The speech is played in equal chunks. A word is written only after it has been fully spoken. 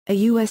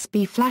A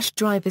USB flash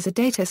drive is a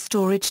data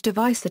storage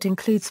device that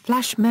includes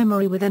flash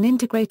memory with an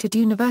integrated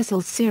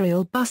universal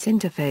serial bus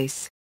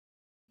interface.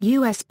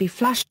 USB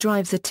flash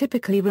drives are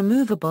typically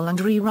removable and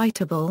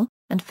rewritable,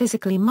 and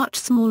physically much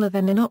smaller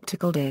than an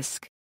optical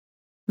disc.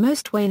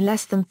 Most weigh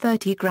less than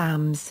 30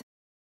 grams.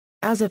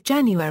 As of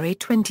January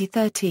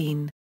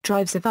 2013,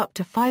 drives of up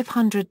to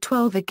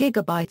 512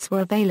 gigabytes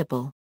were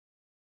available.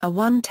 A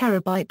 1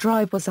 terabyte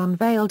drive was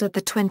unveiled at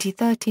the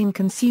 2013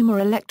 Consumer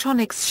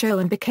Electronics Show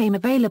and became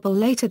available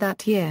later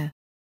that year.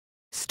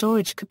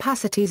 Storage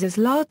capacities as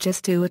large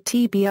as 2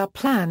 TB are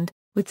planned,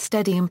 with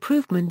steady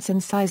improvements in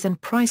size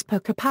and price per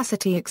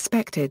capacity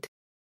expected.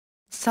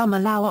 Some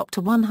allow up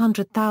to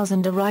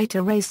 100,000 write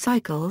erase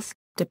cycles,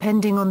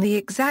 depending on the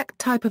exact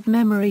type of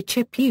memory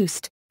chip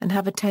used, and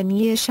have a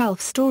 10-year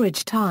shelf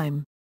storage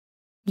time.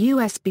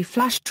 USB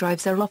flash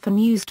drives are often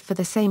used for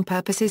the same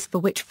purposes for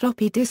which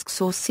floppy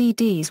disks or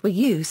CDs were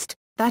used,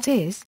 that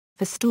is,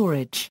 for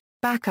storage,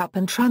 backup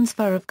and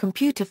transfer of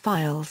computer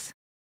files.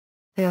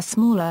 They are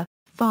smaller,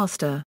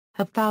 faster,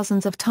 have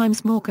thousands of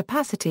times more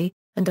capacity,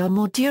 and are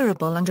more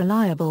durable and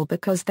reliable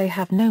because they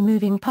have no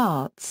moving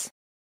parts.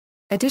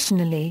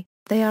 Additionally,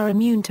 they are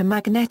immune to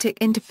magnetic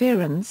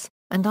interference,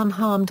 and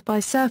unharmed by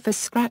surface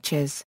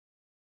scratches.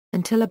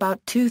 Until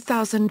about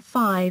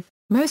 2005,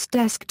 most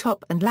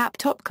desktop and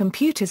laptop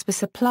computers were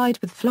supplied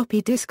with floppy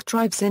disk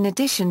drives in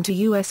addition to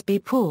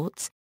USB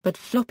ports, but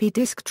floppy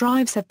disk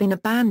drives have been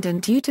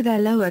abandoned due to their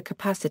lower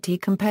capacity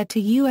compared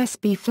to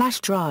USB flash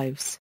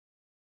drives.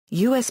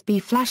 USB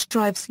flash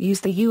drives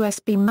use the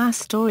USB mass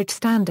storage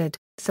standard,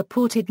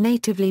 supported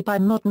natively by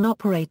modern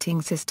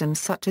operating systems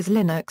such as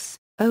Linux,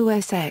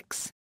 OS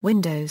X,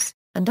 Windows,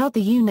 and other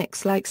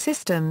Unix-like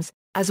systems,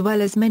 as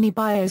well as many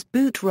BIOS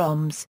boot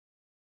ROMs.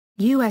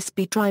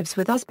 USB drives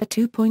with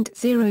USB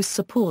 2.0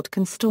 support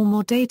can store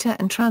more data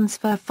and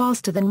transfer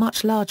faster than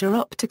much larger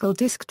optical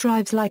disk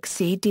drives like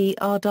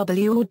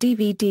CD-RW or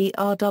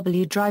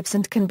DVD-RW drives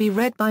and can be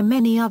read by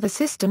many other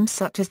systems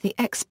such as the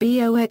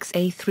Xbox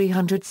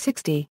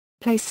A360,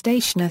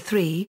 PlayStation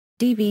 3,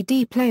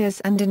 DVD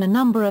players and in a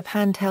number of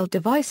handheld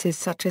devices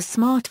such as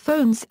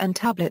smartphones and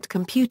tablet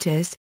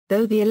computers,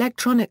 though the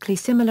electronically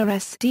similar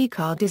SD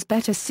card is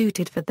better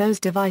suited for those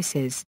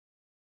devices.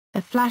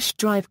 A flash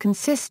drive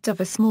consists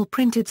of a small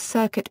printed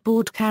circuit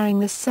board carrying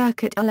the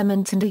circuit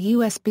elements and a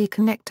USB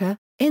connector,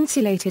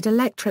 insulated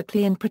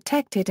electrically and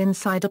protected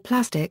inside a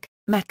plastic,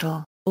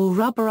 metal, or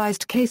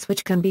rubberized case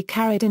which can be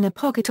carried in a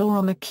pocket or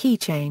on a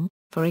keychain,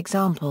 for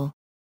example.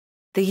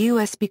 The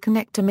USB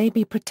connector may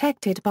be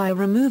protected by a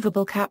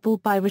removable cap or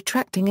by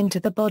retracting into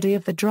the body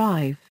of the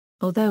drive,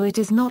 although it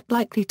is not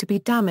likely to be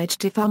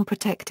damaged if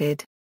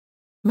unprotected.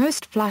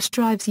 Most flash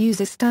drives use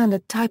a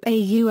standard Type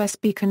A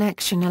USB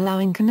connection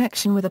allowing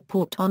connection with a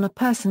port on a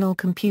personal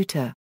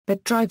computer,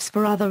 but drives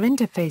for other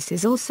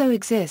interfaces also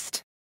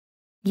exist.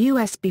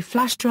 USB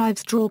flash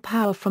drives draw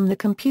power from the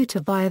computer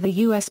via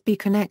the USB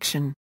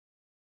connection.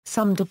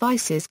 Some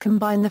devices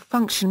combine the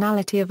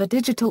functionality of a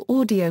digital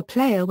audio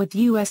player with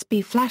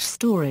USB flash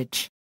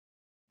storage.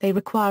 They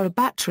require a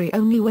battery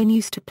only when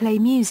used to play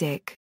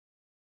music.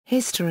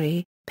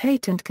 History,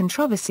 patent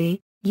controversy.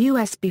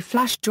 USB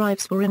flash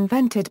drives were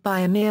invented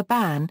by Amir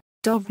Ban,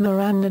 Dov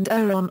Moran and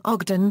Aaron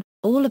Ogden,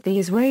 all of the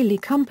Israeli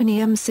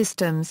company M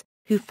Systems,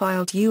 who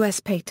filed U.S.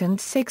 patent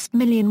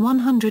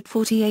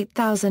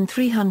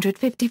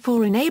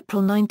 6,148,354 in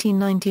April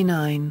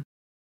 1999.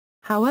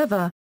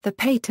 However, the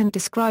patent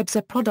describes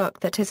a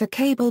product that has a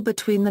cable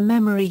between the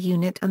memory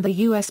unit and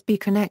the USB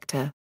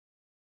connector.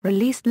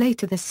 Released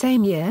later the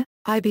same year,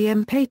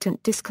 IBM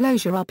Patent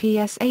Disclosure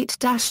RPS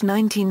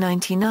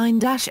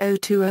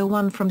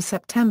 8-1999-0201 from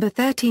September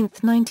 13,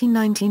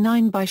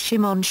 1999 by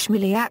Shimon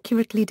Shmuley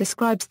accurately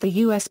describes the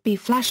USB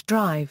flash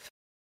drive.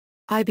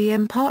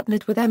 IBM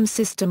partnered with M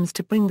Systems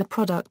to bring the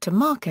product to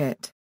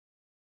market.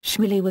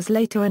 Shmuley was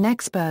later an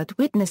expert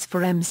witness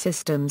for M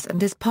Systems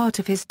and as part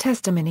of his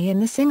testimony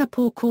in the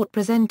Singapore court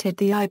presented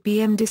the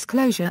IBM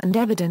disclosure and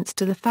evidence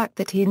to the fact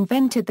that he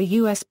invented the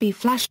USB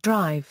flash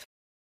drive.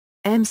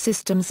 M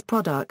Systems'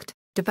 product,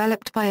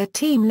 developed by a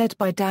team led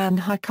by Dan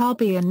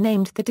Hikabi and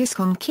named the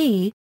Disk-On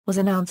Key, was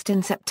announced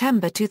in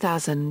September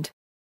 2000.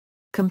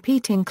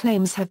 Competing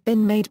claims have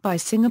been made by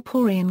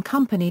Singaporean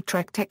company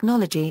Trek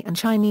Technology and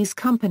Chinese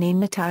company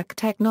Nitac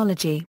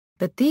Technology,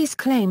 but these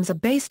claims are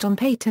based on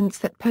patents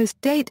that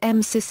post-date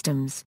M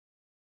Systems.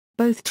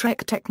 Both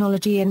Trek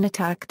Technology and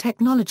Nitac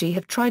Technology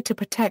have tried to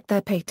protect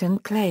their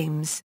patent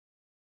claims.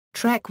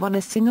 Trek won a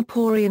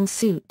Singaporean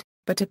suit,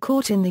 but a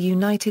court in the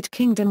United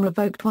Kingdom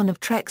revoked one of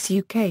Trek's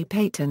UK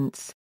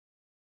patents.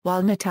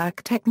 While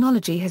Nitac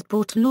Technology has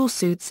brought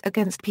lawsuits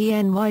against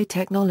PNY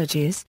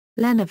Technologies,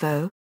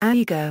 Lenovo,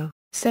 Aigo,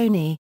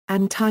 Sony,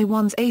 and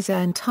Taiwan's Acer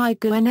and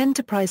Taiguan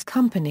Enterprise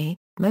Company,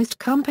 most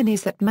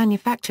companies that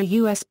manufacture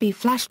USB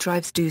flash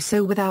drives do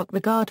so without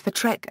regard for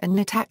Trek and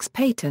Nitac's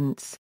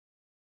patents.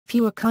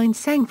 Phua Kine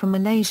Seng from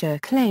Malaysia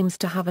claims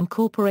to have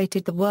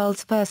incorporated the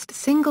world's first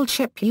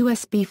single-chip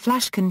USB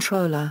flash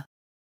controller.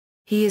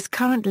 He is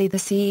currently the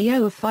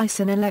CEO of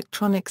Phison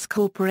Electronics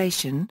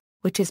Corporation,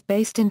 which is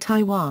based in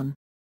Taiwan.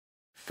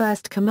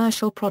 First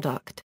commercial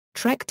product,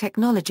 Trek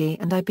Technology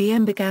and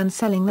IBM began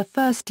selling the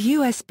first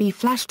USB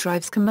flash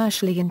drives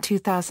commercially in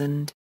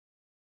 2000.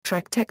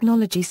 Trek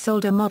Technology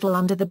sold a model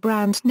under the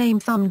brand name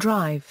Thumb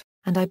Drive,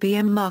 and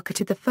IBM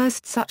marketed the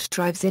first such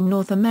drives in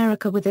North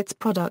America with its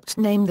product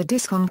name the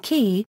Disk-On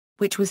Key,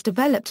 which was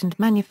developed and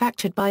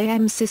manufactured by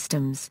M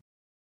Systems.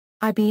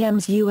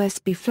 IBM's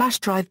USB flash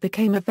drive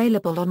became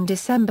available on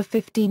December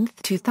 15,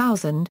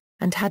 2000,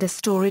 and had a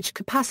storage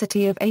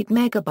capacity of 8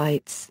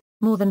 megabytes,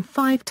 more than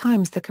 5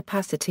 times the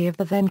capacity of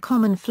the then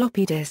common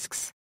floppy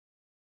disks.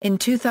 In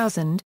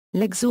 2000,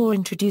 Luxor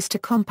introduced a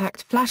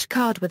compact flash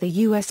card with a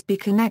USB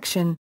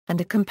connection,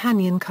 and a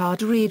companion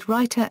card read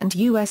writer and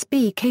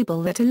USB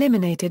cable that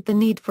eliminated the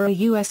need for a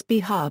USB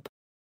hub.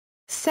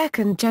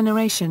 Second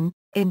generation,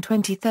 in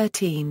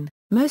 2013,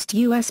 most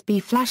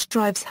USB flash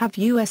drives have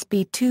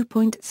USB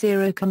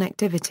 2.0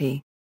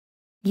 connectivity.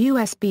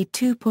 USB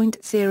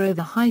 2.0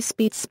 The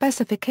high-speed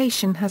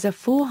specification has a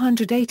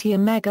 480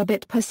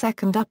 megabit per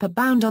second upper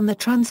bound on the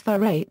transfer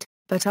rate,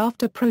 but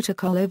after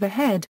protocol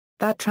overhead,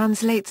 that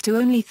translates to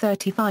only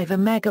 35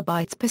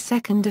 megabytes per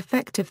second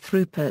effective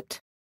throughput.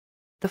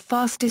 The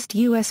fastest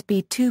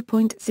USB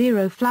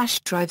 2.0 flash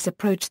drives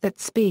approach that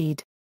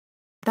speed.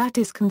 That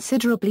is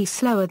considerably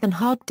slower than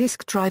hard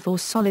disk drive or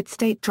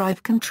solid-state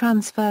drive can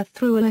transfer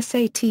through a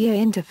SATA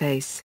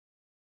interface.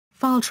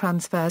 File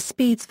transfer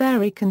speeds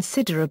vary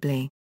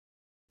considerably.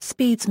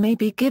 Speeds may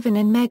be given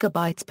in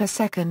megabytes per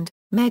second,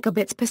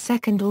 megabits per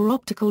second or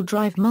optical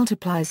drive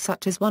multipliers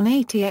such as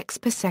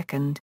 180x per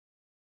second.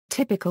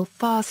 Typical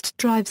fast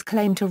drives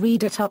claim to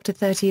read at up to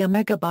 30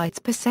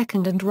 megabytes per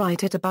second and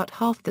write at about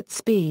half that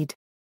speed.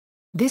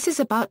 This is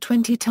about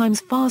 20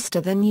 times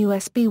faster than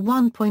USB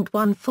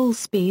 1.1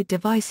 full-speed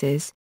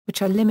devices,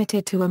 which are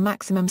limited to a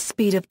maximum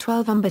speed of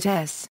 12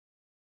 Mbps.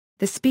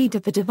 The speed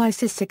of the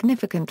device is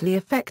significantly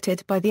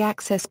affected by the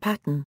access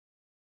pattern.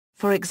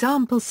 For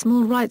example,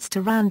 small writes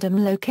to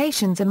random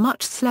locations are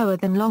much slower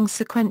than long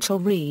sequential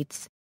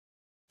reads.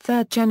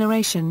 Third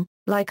generation,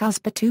 like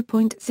USB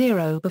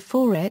 2.0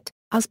 before it,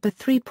 USB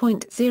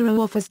 3.0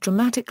 offers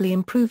dramatically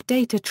improved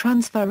data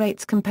transfer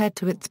rates compared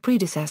to its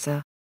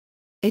predecessor.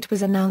 It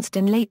was announced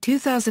in late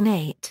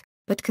 2008,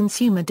 but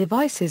consumer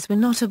devices were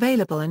not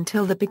available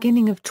until the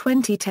beginning of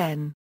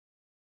 2010.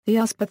 The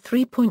USB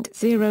 3.0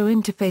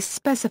 interface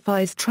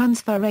specifies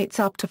transfer rates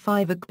up to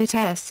 5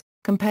 Gbps,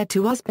 compared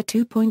to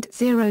USB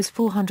 2.0's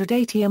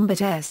 480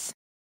 Mbps.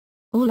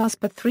 All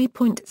USB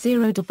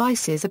 3.0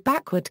 devices are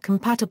backward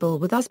compatible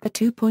with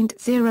USB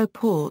 2.0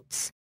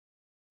 ports.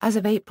 As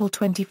of April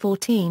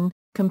 2014,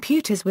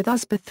 computers with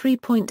USB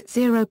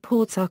 3.0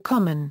 ports are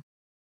common.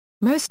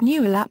 Most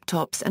newer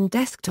laptops and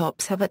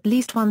desktops have at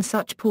least one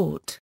such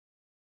port.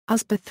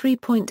 USB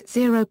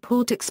 3.0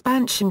 port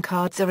expansion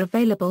cards are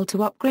available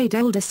to upgrade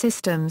older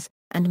systems,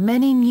 and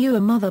many newer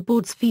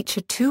motherboards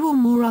feature 2 or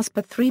more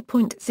USB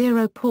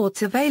 3.0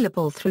 ports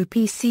available through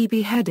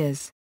PCB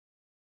headers.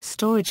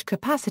 Storage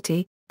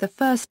capacity: the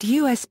first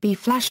USB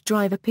flash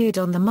drive appeared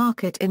on the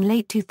market in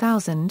late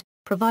 2000,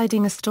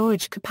 providing a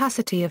storage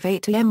capacity of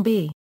 8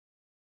 MB.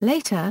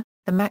 Later,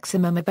 the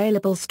maximum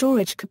available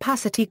storage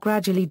capacity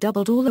gradually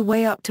doubled all the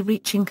way up to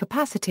reaching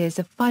capacities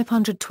of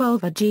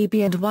 512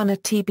 GB and 1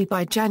 TB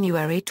by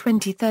January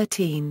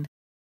 2013.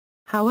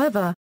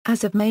 However,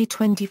 as of May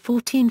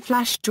 2014,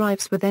 flash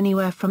drives with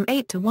anywhere from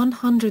 8 to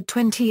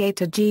 128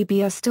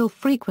 GB are still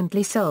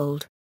frequently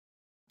sold.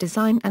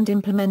 Design and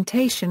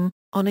implementation: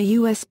 on a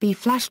USB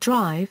flash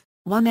drive,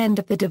 one end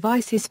of the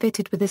device is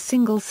fitted with a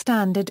single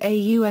standard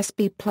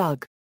USB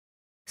plug.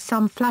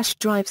 Some flash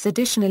drives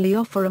additionally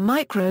offer a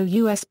micro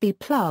USB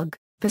plug,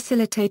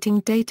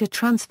 facilitating data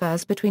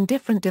transfers between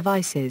different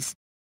devices.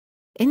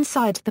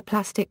 Inside the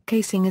plastic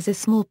casing is a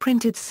small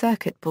printed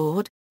circuit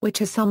board, which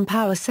has some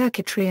power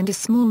circuitry and a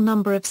small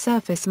number of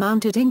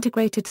surface-mounted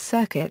integrated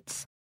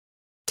circuits.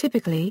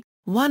 Typically,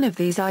 one of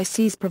these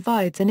ICs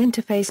provides an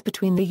interface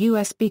between the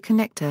USB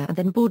connector and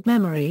onboard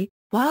memory,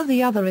 while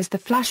the other is the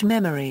flash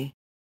memory.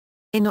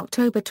 In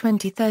October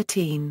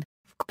 2013,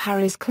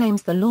 Paris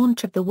claims the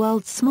launch of the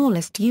world's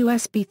smallest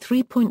USB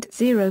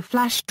 3.0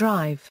 flash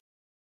drive.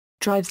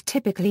 Drives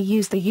typically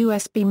use the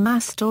USB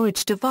mass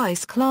storage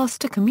device class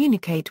to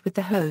communicate with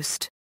the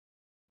host.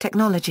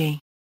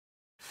 Technology: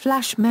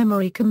 flash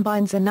memory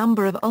combines a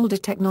number of older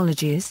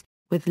technologies,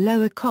 with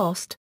lower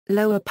cost,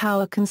 lower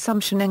power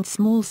consumption and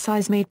small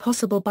size made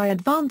possible by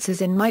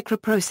advances in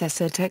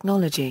microprocessor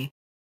technology.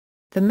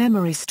 The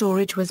memory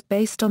storage was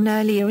based on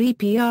earlier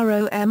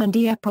EPROM and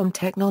EEPROM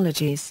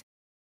technologies.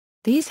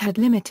 These had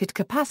limited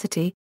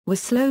capacity, were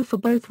slow for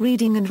both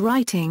reading and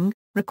writing,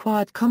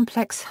 required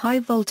complex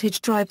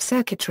high-voltage drive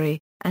circuitry,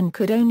 and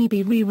could only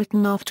be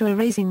rewritten after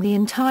erasing the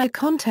entire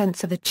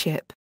contents of the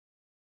chip.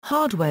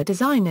 Hardware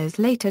designers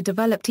later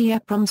developed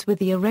EEPROMs with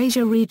the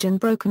erasure region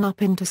broken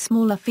up into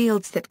smaller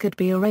fields that could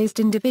be erased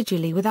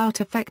individually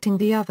without affecting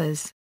the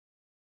others.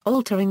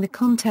 Altering the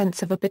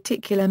contents of a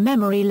particular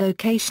memory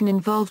location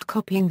involved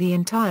copying the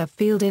entire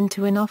field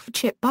into an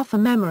off-chip buffer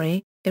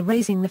memory,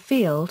 erasing the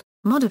field,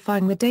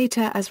 modifying the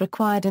data as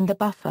required in the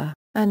buffer,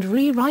 and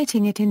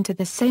rewriting it into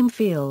the same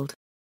field.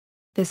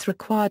 This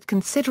required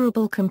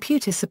considerable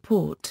computer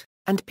support,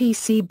 and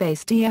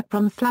PC-based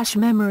EEPROM flash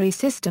memory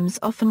systems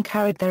often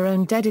carried their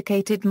own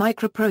dedicated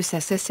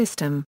microprocessor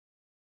system.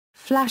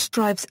 Flash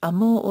drives are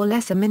more or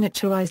less a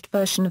miniaturized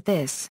version of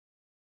this.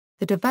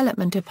 The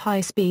development of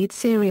high-speed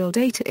serial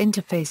data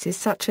interfaces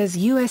such as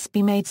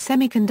USB-made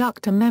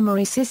semiconductor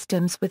memory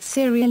systems with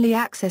serially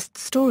accessed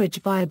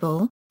storage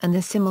viable, and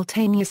the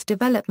simultaneous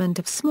development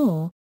of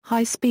small,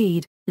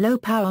 high-speed,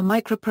 low-power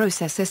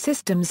microprocessor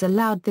systems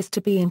allowed this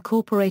to be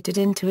incorporated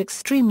into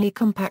extremely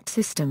compact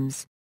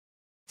systems.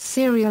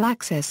 Serial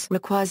access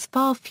requires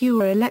far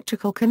fewer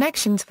electrical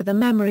connections for the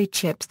memory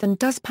chips than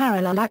does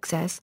parallel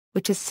access,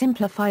 which has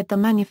simplified the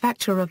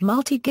manufacture of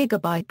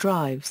multi-gigabyte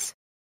drives.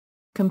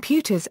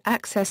 Computers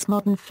access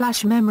modern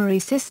flash memory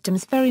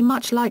systems very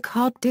much like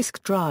hard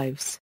disk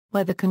drives,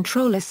 where the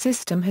controller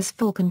system has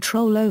full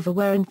control over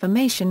where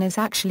information is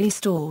actually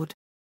stored.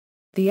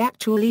 The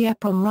actual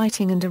EEPROM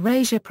writing and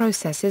erasure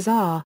processes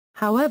are,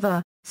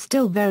 however,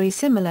 still very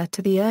similar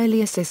to the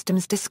earlier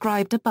systems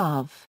described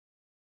above.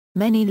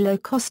 Many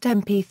low-cost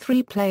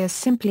MP3 players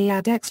simply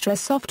add extra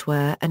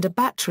software and a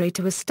battery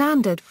to a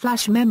standard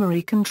flash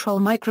memory control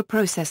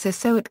microprocessor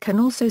so it can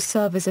also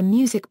serve as a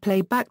music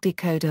playback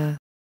decoder.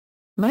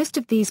 Most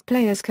of these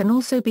players can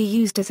also be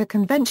used as a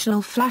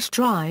conventional flash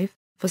drive,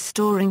 for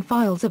storing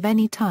files of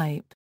any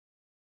type.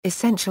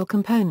 Essential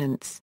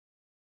components.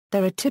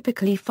 There are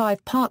typically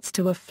 5 parts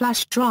to a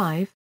flash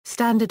drive.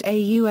 Standard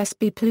A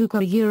USB plug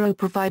or Euro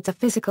provides a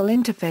physical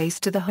interface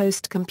to the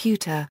host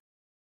computer.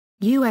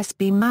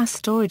 USB mass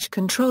storage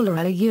controller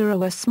a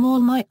Euro a small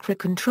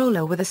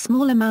microcontroller with a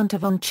small amount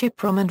of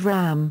on-chip ROM and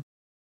RAM.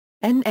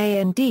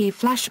 NAND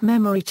flash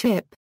memory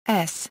chip,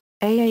 a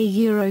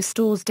Euro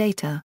stores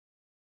data.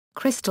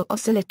 Crystal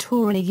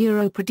oscillator a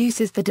Euro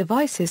produces the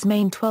device's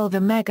main 12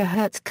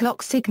 MHz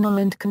clock signal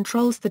and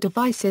controls the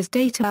device's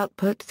data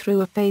output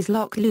through a phase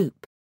lock loop.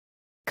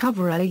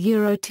 Cover a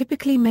Euro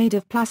typically made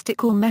of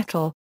plastic or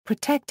metal,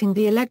 protecting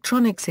the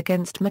electronics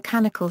against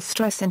mechanical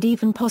stress and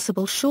even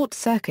possible short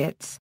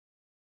circuits.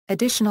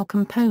 Additional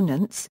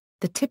components.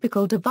 The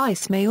typical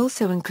device may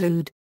also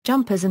include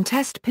jumpers and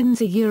test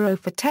pins a Euro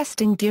for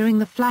testing during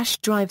the flash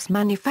drive's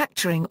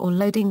manufacturing or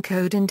loading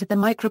code into the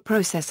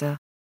microprocessor.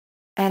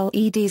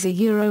 LEDs a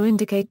Euro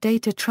indicate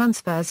data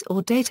transfers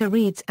or data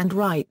reads and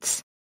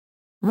writes.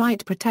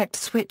 Write protect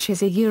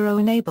switches a Euro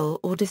enable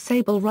or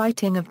disable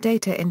writing of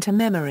data into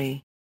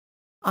memory.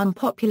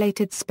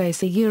 Unpopulated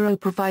space a Euro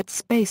provides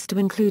space to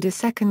include a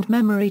second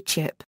memory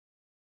chip.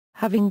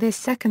 Having this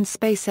second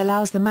space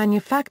allows the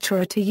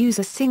manufacturer to use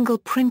a single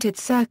printed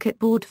circuit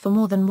board for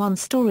more than one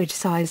storage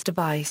size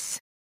device.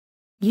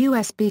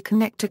 USB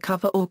connector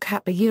cover or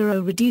cap a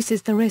Euro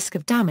reduces the risk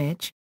of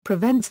damage,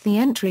 prevents the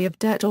entry of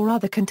dirt or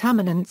other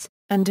contaminants,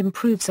 and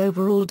improves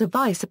overall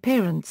device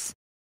appearance.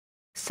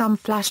 Some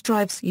flash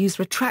drives use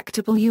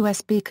retractable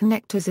USB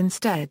connectors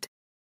instead.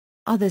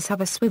 Others have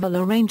a swivel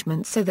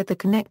arrangement so that the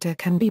connector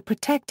can be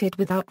protected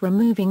without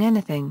removing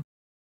anything.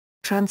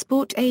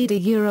 Transport aid a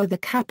Euro the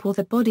cap or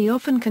the body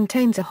often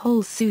contains a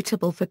hole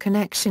suitable for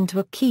connection to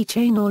a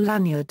keychain or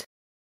lanyard.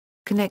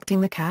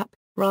 Connecting the cap,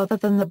 rather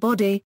than the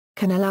body,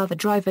 can allow the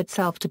drive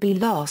itself to be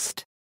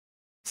lost.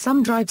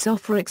 Some drives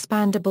offer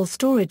expandable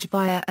storage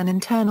via an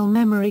internal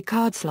memory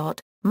card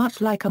slot, much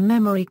like a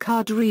memory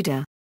card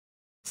reader.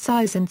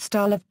 Size and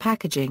style of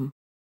packaging.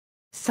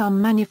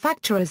 Some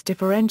manufacturers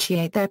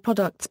differentiate their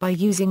products by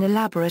using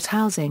elaborate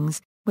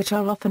housings, which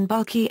are often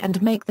bulky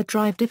and make the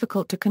drive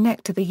difficult to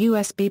connect to the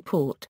USB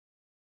port.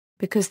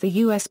 Because the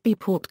USB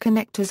port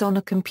connectors on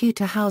a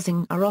computer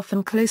housing are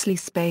often closely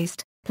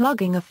spaced,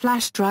 plugging a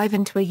flash drive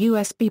into a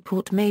USB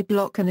port may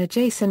block an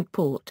adjacent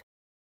port.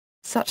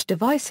 Such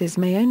devices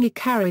may only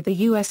carry the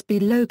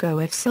USB logo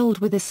if sold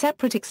with a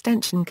separate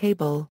extension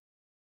cable.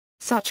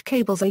 Such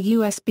cables are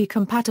USB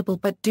compatible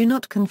but do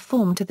not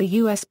conform to the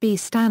USB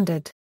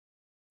standard.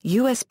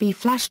 USB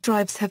flash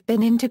drives have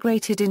been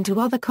integrated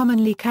into other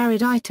commonly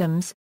carried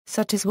items,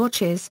 such as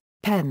watches,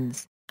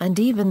 pens, and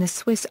even the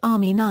Swiss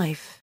Army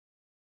knife.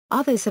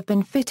 Others have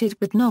been fitted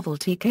with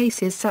novelty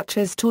cases such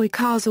as toy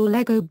cars or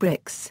Lego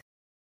bricks.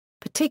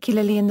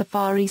 Particularly in the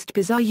Far East,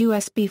 bizarre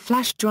USB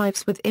flash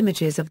drives with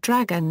images of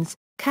dragons,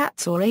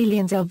 cats or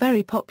aliens are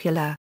very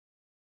popular.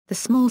 The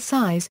small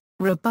size,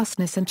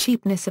 robustness and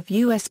cheapness of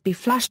USB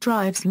flash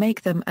drives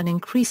make them an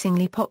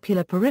increasingly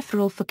popular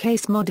peripheral for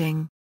case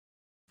modding.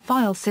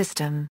 File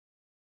system.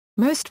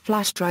 Most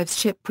flash drives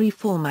ship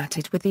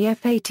pre-formatted with the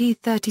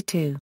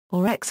FAT32,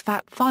 or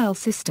exFAT file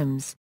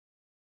systems.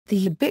 The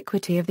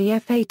ubiquity of the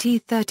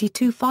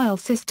FAT32 file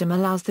system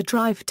allows the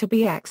drive to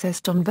be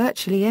accessed on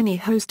virtually any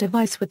host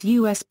device with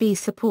USB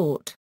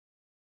support.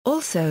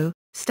 Also,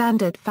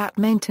 standard FAT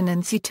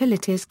maintenance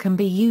utilities can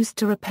be used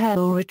to repair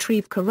or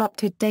retrieve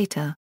corrupted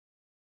data.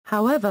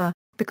 However,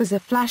 because a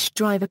flash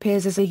drive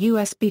appears as a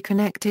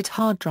USB-connected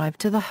hard drive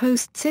to the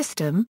host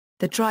system,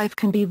 the drive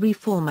can be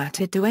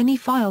reformatted to any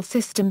file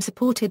system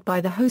supported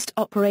by the host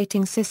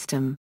operating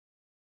system.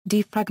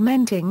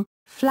 Defragmenting.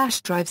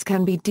 Flash drives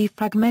can be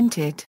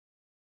defragmented.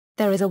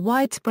 There is a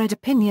widespread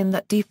opinion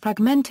that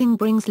defragmenting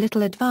brings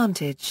little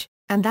advantage,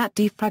 and that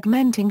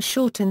defragmenting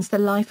shortens the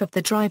life of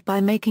the drive by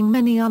making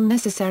many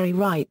unnecessary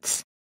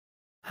writes.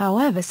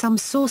 However, some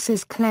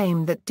sources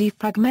claim that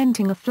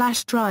defragmenting a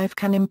flash drive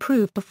can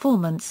improve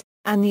performance,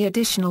 and the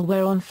additional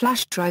wear on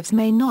flash drives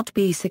may not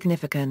be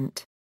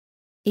significant.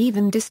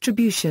 Even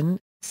distribution: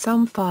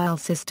 some file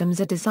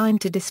systems are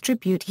designed to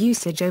distribute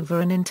usage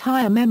over an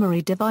entire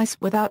memory device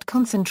without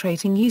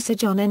concentrating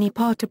usage on any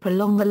part to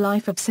prolong the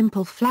life of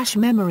simple flash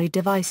memory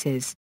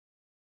devices.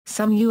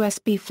 Some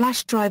USB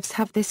flash drives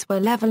have this wear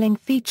leveling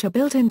feature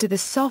built into the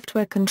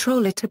software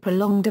controller to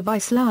prolong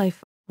device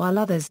life, while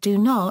others do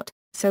not,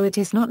 so it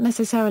is not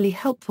necessarily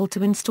helpful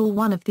to install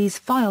one of these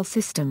file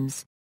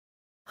systems.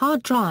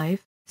 Hard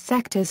drive: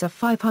 sectors are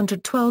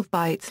 512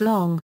 bytes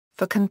long,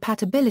 for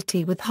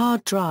compatibility with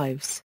hard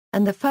drives,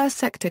 and the first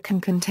sector can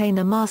contain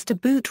a master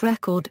boot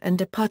record and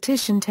a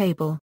partition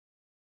table.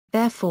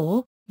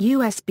 Therefore,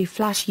 USB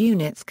flash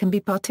units can be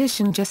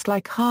partitioned just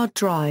like hard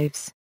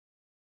drives.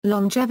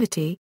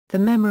 Longevity: the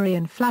memory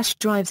in flash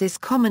drives is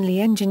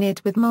commonly engineered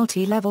with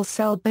multi-level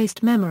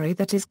cell-based memory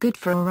that is good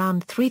for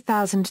around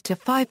 3,000 to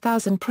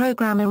 5,000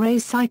 program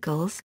erase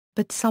cycles,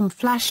 but some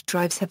flash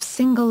drives have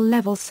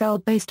single-level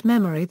cell-based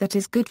memory that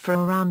is good for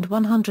around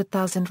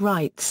 100,000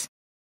 writes.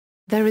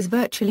 There is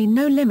virtually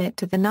no limit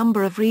to the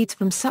number of reads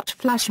from such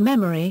flash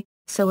memory,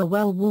 so a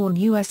well-worn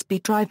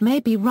USB drive may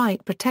be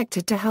write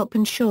protected to help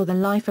ensure the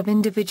life of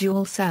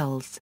individual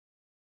cells.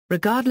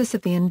 Regardless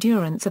of the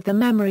endurance of the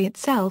memory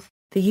itself,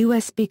 the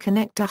USB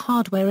connector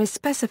hardware is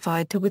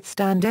specified to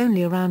withstand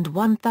only around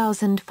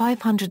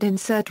 1,500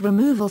 insert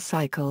removal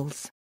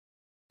cycles.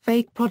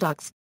 Fake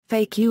products: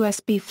 fake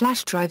USB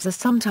flash drives are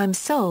sometimes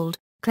sold,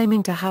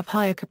 claiming to have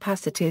higher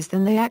capacities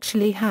than they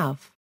actually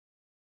have.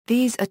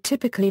 These are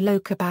typically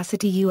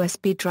low-capacity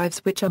USB drives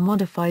which are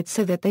modified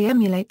so that they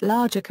emulate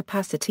larger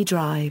capacity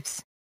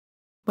drives.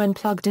 When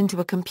plugged into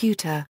a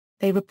computer,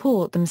 they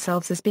report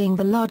themselves as being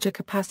the larger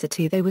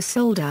capacity they were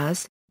sold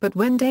as, but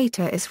when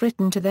data is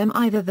written to them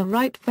either the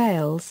write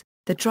fails,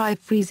 the drive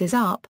freezes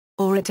up,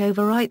 or it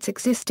overwrites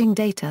existing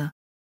data.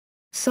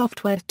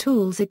 Software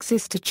tools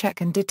exist to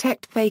check and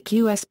detect fake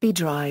USB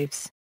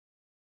drives.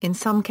 In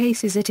some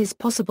cases it is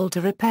possible to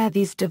repair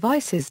these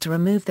devices to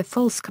remove the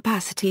false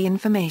capacity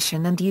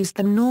information and use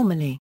them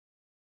normally.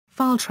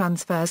 File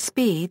transfer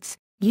speeds: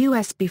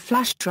 USB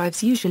flash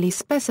drives usually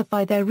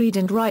specify their read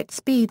and write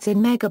speeds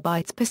in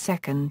megabytes per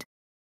second.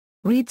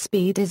 Read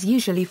speed is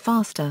usually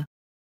faster.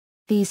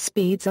 These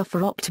speeds are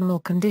for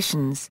optimal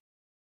conditions.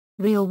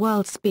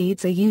 Real-world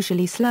speeds are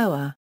usually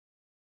slower.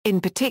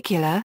 In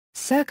particular,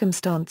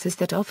 circumstances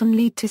that often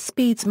lead to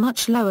speeds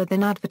much lower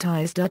than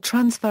advertised are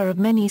transfer of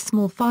many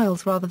small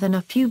files rather than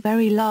a few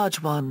very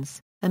large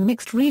ones, and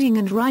mixed reading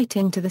and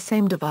writing to the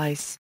same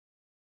device.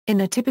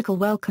 In a typical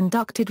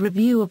well-conducted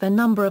review of a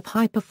number of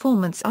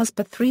high-performance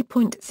USB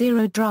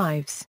 3.0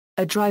 drives,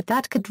 a drive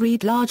that could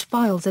read large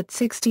files at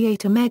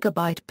 68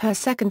 MB per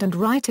second and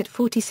write at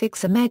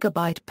 46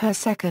 MB per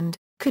second,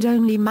 could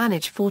only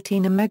manage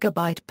 14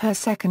 MB per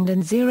second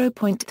and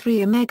 0.3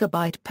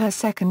 MB per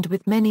second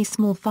with many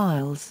small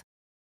files.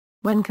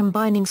 When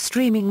combining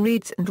streaming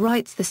reads and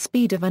writes, the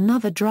speed of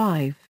another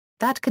drive,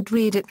 that could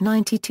read at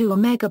 92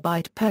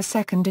 MB per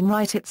second and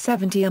write at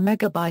 70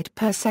 MB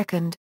per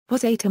second,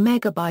 was 8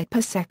 MB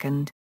per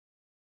second.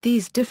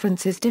 These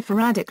differences differ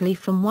radically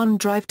from one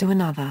drive to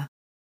another.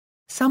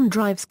 Some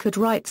drives could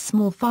write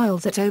small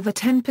files at over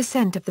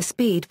 10% of the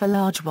speed for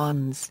large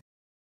ones.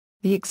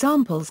 The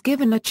examples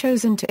given are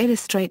chosen to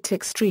illustrate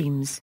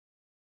extremes.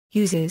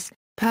 Uses: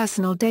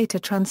 personal data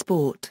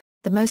transport.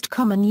 The most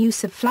common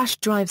use of flash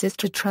drives is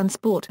to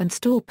transport and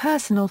store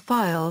personal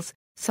files,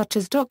 such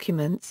as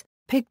documents,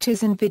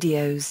 pictures and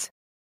videos.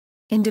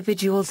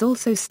 Individuals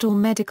also store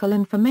medical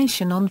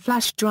information on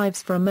flash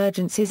drives for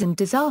emergencies and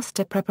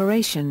disaster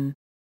preparation.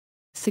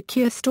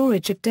 Secure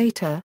storage of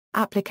data,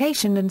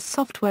 application and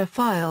software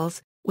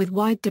files, with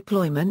wide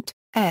deployment,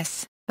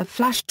 of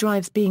flash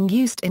drives being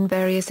used in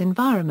various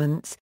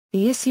environments,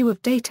 the issue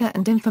of data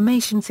and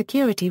information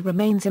security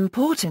remains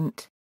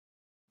important.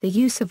 The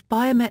use of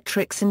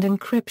biometrics and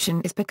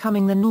encryption is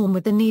becoming the norm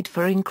with the need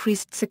for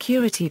increased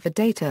security for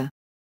data.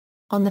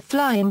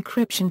 On-the-fly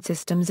encryption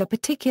systems are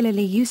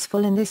particularly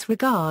useful in this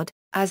regard,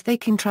 as they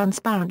can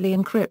transparently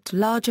encrypt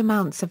large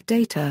amounts of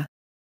data.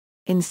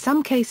 In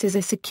some cases,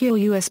 a secure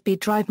USB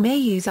drive may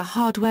use a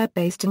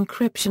hardware-based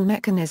encryption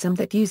mechanism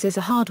that uses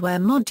a hardware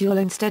module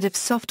instead of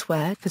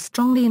software for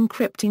strongly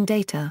encrypting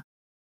data.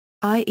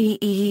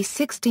 IEEE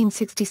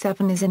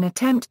 1667 is an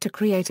attempt to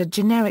create a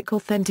generic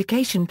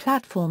authentication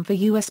platform for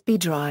USB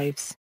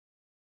drives.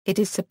 It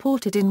is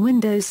supported in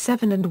Windows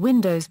 7 and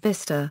Windows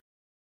Vista.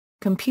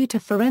 Computer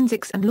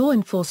forensics and law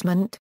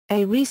enforcement.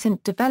 A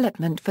recent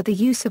development for the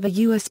use of a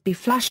USB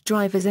flash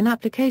drive as an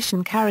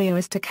application carrier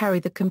is to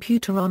carry the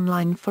Computer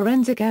Online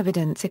Forensic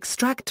Evidence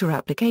Extractor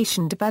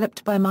application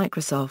developed by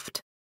Microsoft.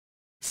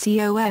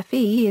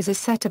 COFE is a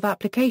set of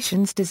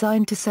applications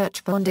designed to search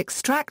for and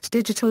extract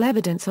digital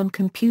evidence on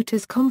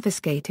computers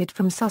confiscated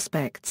from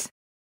suspects.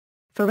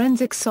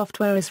 Forensic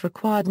software is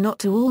required not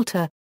to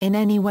alter, in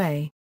any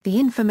way, the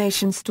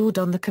information stored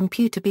on the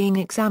computer being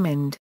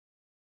examined.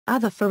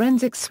 Other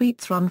forensic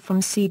suites run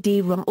from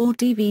CD-ROM or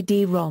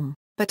DVD-ROM,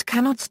 but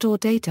cannot store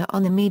data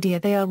on the media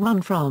they are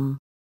run from.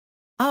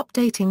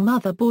 Updating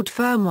motherboard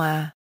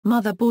firmware.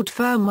 Motherboard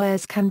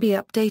firmwares can be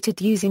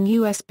updated using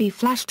USB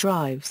flash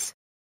drives.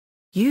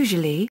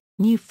 Usually,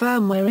 new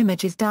firmware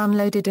image is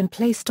downloaded and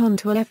placed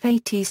onto a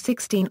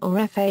FAT16 or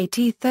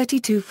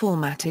FAT32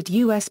 formatted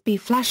USB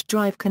flash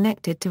drive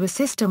connected to a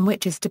system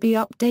which is to be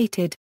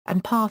updated,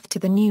 and path to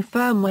the new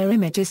firmware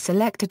image is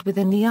selected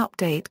within the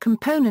update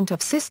component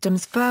of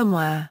system's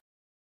firmware.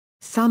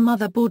 Some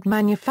motherboard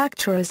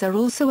manufacturers are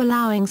also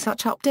allowing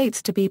such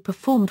updates to be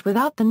performed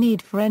without the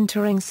need for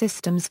entering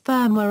system's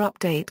firmware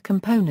update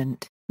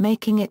component,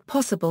 making it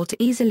possible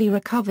to easily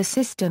recover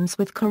systems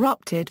with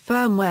corrupted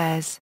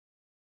firmwares.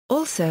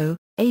 Also,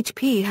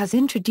 HP has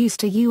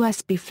introduced a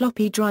USB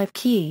floppy drive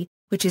key,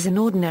 which is an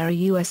ordinary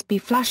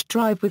USB flash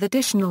drive with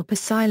additional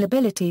PCI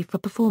ability for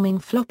performing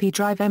floppy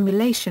drive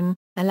emulation,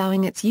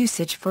 allowing its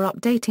usage for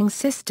updating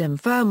system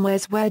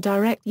firmwares where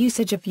direct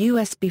usage of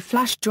USB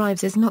flash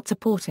drives is not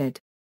supported.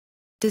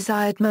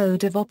 Desired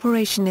mode of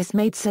operation is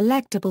made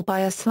selectable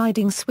by a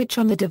sliding switch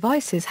on the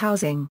device's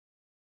housing.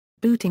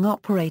 Booting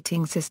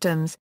operating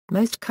systems.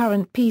 Most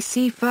current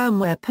PC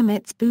firmware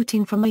permits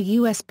booting from a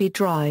USB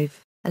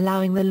drive,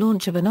 allowing the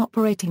launch of an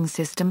operating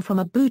system from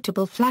a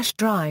bootable flash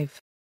drive.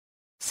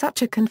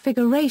 Such a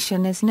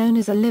configuration is known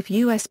as a live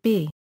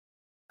USB.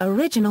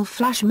 Original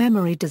flash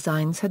memory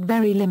designs had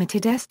very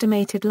limited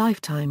estimated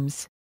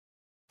lifetimes.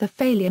 The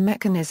failure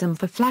mechanism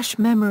for flash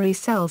memory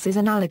cells is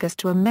analogous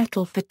to a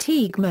metal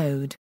fatigue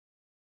mode.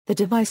 The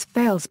device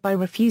fails by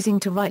refusing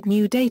to write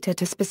new data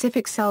to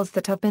specific cells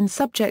that have been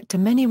subject to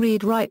many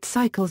read-write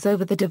cycles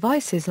over the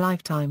device's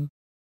lifetime.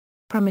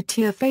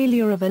 Premature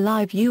failure of a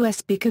live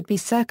USB could be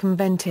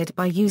circumvented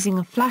by using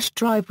a flash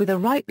drive with a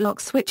write-lock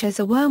switch as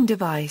a worm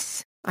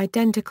device,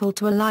 identical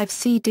to a live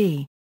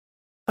CD.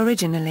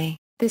 Originally,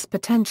 this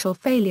potential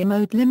failure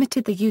mode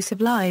limited the use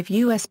of live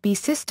USB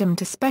system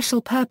to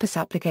special purpose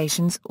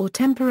applications or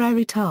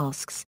temporary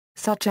tasks,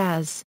 such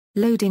as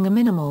loading a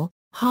minimal,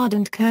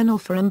 hardened kernel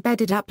for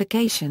embedded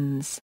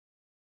applications.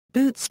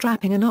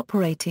 Bootstrapping an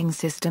operating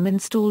system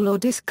install or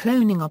disk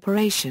cloning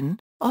operation,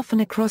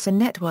 often across a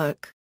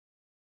network.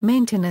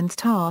 Maintenance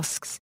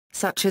tasks,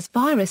 such as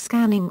virus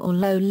scanning or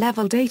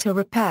low-level data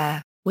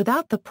repair,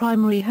 without the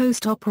primary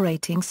host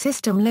operating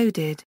system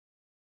loaded.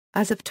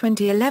 As of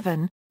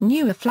 2011,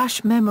 newer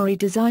flash memory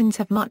designs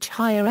have much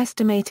higher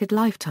estimated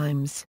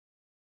lifetimes.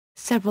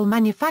 Several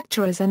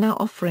manufacturers are now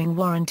offering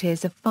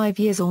warranties of 5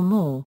 years or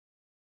more.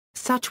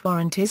 Such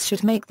warranties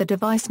should make the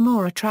device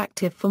more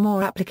attractive for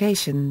more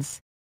applications.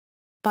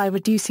 By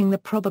reducing the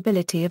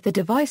probability of the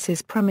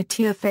device's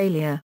premature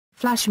failure,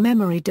 flash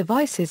memory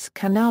devices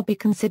can now be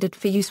considered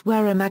for use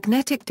where a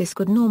magnetic disk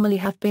would normally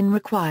have been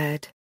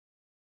required.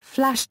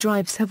 Flash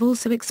drives have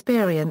also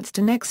experienced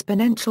an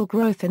exponential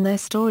growth in their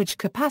storage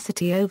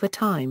capacity over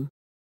time.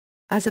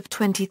 As of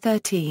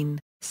 2013,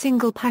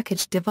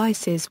 single-package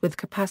devices with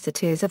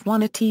capacities of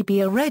 1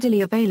 TB are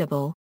readily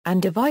available,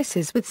 and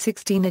devices with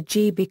 16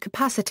 GB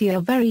capacity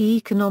are very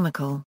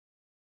economical.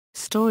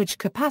 Storage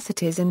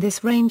capacities in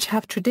this range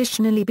have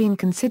traditionally been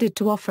considered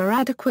to offer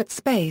adequate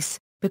space,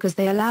 because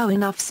they allow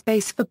enough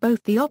space for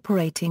both the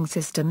operating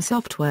system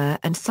software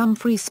and some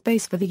free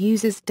space for the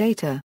user's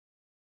data.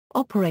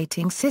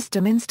 Operating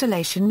system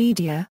installation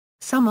media.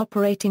 Some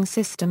operating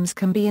systems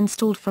can be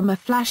installed from a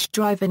flash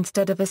drive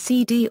instead of a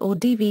CD or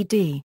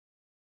DVD.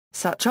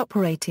 Such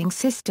operating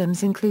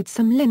systems include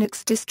some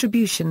Linux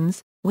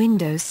distributions,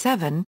 Windows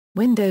 7,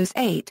 Windows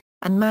 8,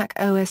 and Mac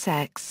OS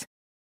X.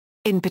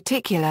 In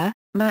particular,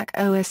 Mac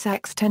OS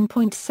X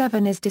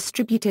 10.7 is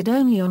distributed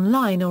only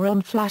online or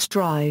on flash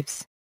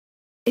drives.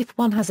 If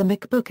one has a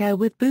MacBook Air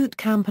with Boot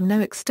Camp and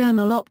no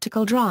external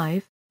optical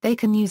drive, they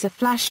can use a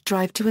flash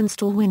drive to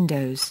install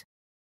Windows.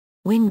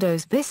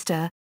 Windows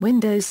Vista,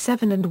 Windows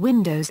 7 and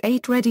Windows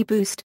 8 Ready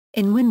Boost.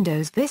 In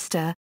Windows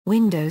Vista,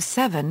 Windows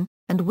 7,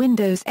 and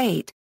Windows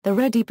 8, the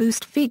Ready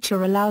Boost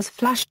feature allows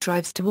flash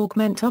drives to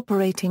augment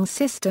operating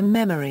system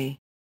memory.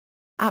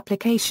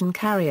 Application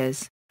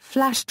carriers.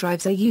 Flash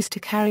drives are used to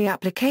carry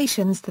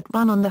applications that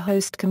run on the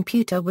host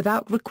computer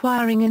without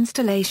requiring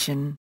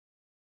installation.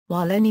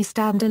 While any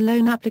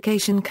standalone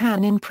application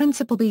can in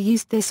principle be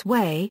used this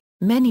way,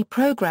 many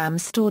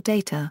programs store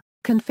data,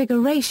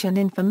 configuration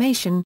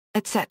information,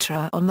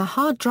 etc. on the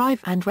hard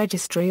drive and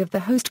registry of the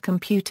host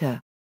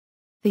computer.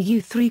 The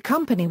U3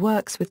 company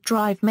works with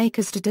drive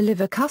makers to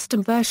deliver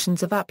custom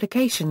versions of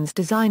applications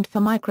designed for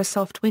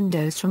Microsoft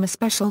Windows from a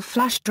special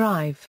flash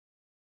drive.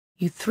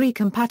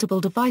 U3-compatible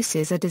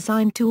devices are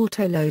designed to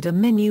autoload a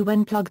menu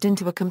when plugged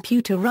into a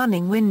computer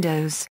running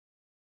Windows.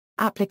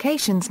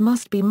 Applications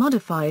must be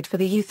modified for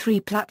the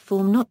U3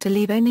 platform not to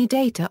leave any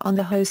data on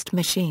the host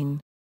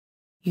machine.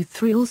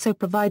 U3 also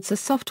provides a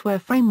software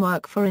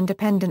framework for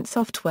independent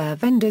software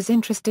vendors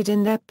interested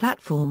in their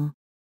platform.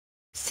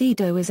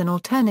 Cedo is an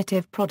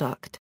alternative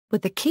product,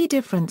 with the key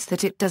difference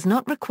that it does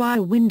not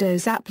require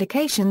Windows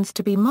applications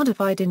to be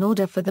modified in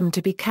order for them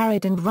to be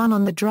carried and run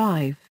on the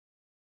drive.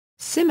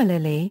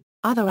 Similarly,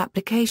 Other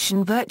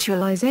application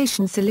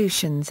virtualization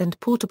solutions and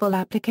portable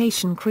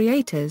application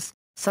creators,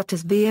 such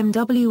as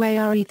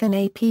VMware Ethan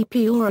app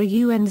or a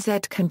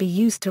UNZ, can be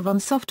used to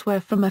run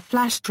software from a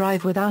flash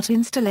drive without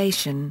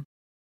installation.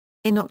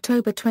 In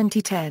October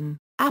 2010,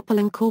 Apple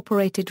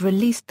Incorporated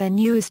released their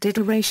newest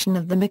iteration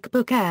of the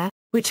MacBook Air,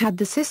 which had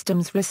the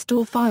system's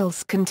restore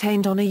files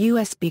contained on a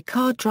USB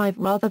card drive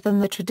rather than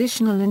the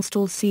traditional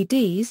install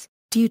CDs,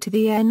 due to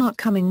the Air not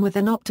coming with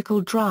an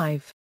optical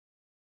drive.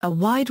 A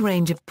wide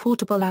range of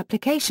portable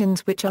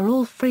applications which are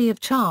all free of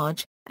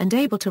charge, and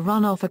able to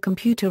run off a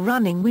computer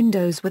running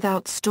Windows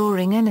without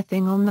storing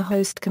anything on the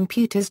host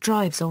computer's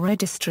drives or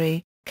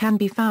registry, can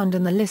be found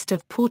in the list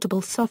of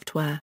portable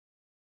software.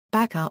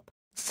 Backup.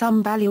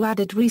 Some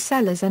value-added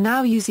resellers are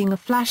now using a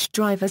flash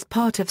drive as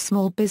part of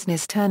small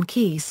business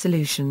turnkey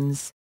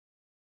solutions.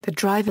 The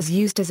drive is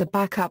used as a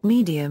backup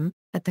medium.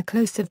 At the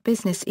close of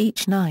business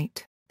each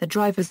night, the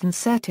drive is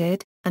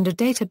inserted, and a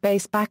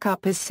database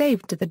backup is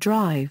saved to the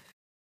drive.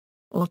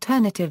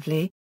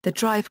 Alternatively, the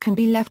drive can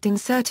be left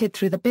inserted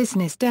through the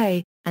business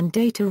day, and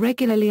data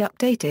regularly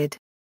updated.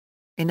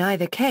 In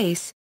either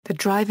case, the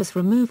drive is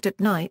removed at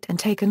night and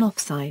taken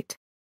off-site.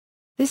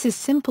 This is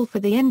simple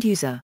for the end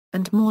user,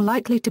 and more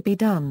likely to be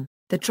done.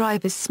 The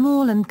drive is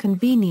small and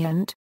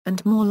convenient,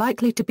 and more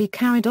likely to be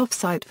carried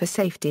off-site for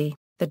safety.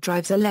 The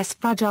drives are less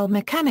fragile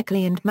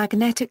mechanically and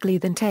magnetically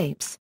than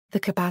tapes. The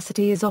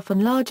capacity is often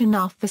large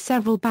enough for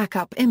several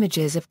backup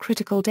images of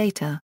critical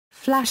data.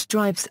 Flash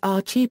drives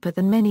are cheaper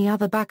than many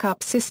other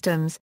backup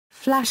systems.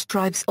 Flash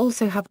drives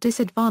also have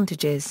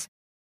disadvantages.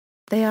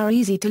 They are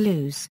easy to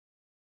lose.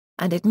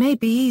 And it may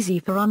be easy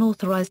for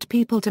unauthorized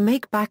people to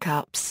make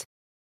backups.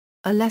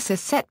 A lesser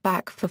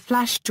setback for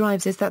flash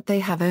drives is that they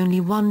have only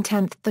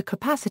 1/10 the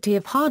capacity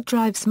of hard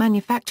drives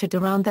manufactured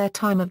around their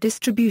time of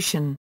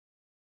distribution.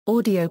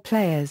 Audio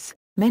players.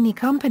 Many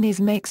companies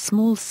make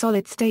small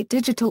solid-state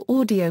digital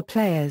audio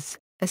players,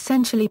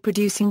 essentially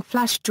producing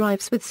flash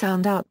drives with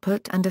sound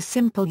output and a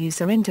simple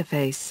user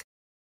interface.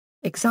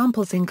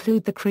 Examples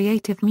include the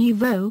Creative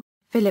Muvo,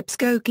 Philips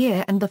Go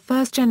Gear and the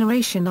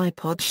first-generation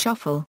iPod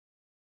Shuffle.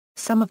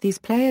 Some of these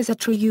players are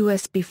true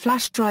USB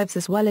flash drives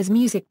as well as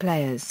music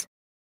players.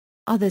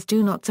 Others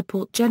do not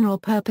support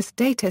general-purpose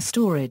data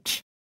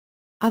storage.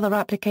 Other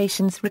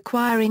applications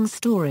requiring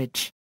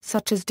storage,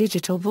 such as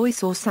digital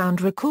voice or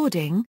sound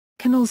recording,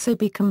 can also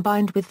be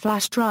combined with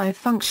flash drive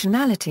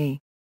functionality.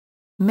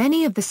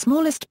 Many of the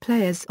smallest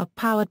players are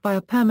powered by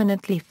a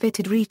permanently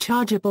fitted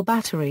rechargeable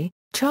battery,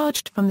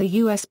 charged from the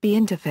USB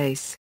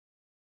interface.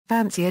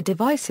 Fancier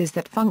devices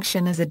that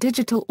function as a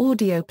digital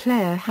audio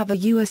player have a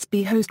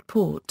USB host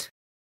port.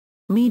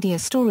 Media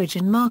storage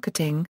and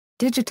marketing.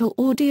 Digital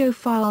audio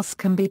files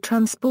can be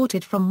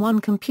transported from one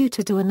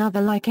computer to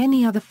another like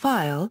any other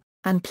file,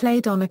 and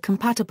played on a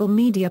compatible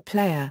media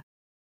player.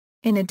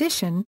 In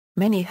addition,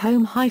 many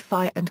home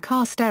hi-fi and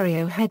car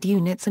stereo head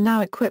units are now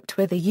equipped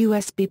with a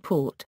USB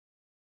port.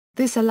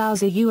 This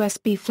allows a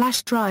USB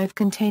flash drive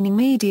containing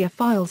media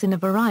files in a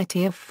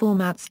variety of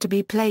formats to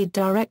be played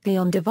directly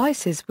on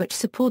devices which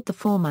support the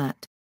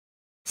format.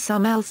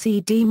 Some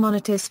LCD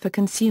monitors for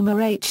consumer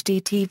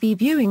HD TV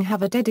viewing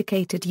have a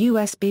dedicated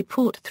USB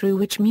port through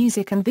which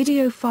music and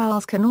video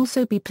files can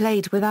also be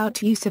played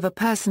without use of a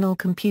personal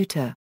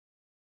computer.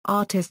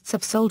 Artists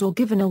have sold or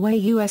given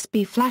away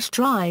USB flash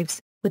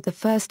drives, with the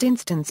first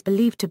instance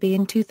believed to be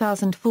in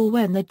 2004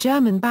 when the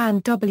German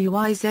band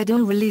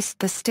WIZO released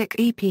the Stick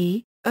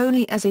EP,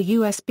 only as a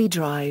USB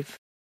drive.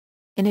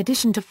 In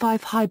addition to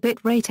 5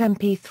 high-bit rate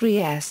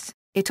MP3s,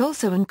 it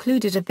also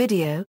included a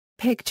video,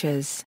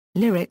 pictures,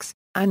 lyrics,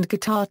 and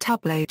guitar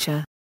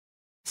tablature.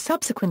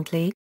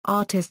 Subsequently,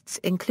 artists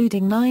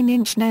including Nine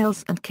Inch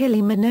Nails and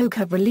Kylie Minogue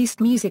have released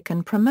music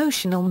and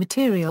promotional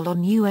material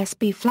on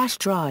USB flash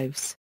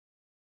drives.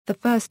 The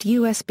first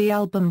USB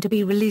album to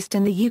be released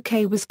in the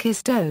UK was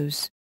Kiss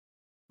Does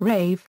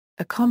Rave,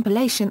 a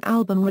compilation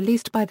album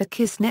released by the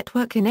Kiss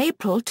Network in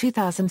April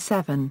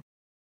 2007.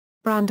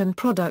 Brand and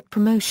product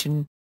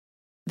promotion.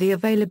 The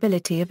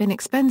availability of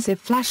inexpensive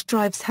flash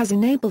drives has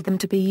enabled them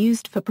to be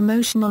used for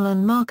promotional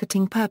and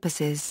marketing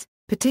purposes,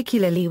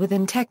 particularly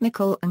within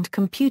technical and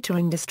computer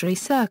industry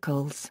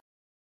circles.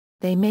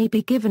 They may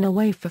be given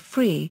away for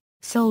free,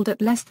 sold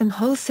at less than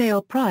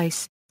wholesale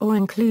price, or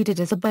included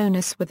as a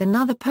bonus with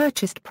another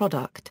purchased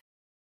product.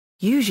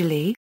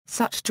 Usually,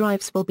 such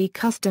drives will be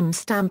custom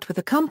stamped with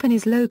the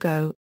company's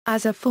logo,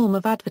 as a form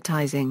of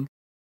advertising.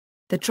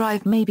 The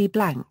drive may be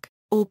blank,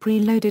 or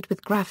preloaded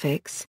with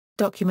graphics,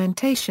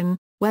 documentation,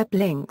 web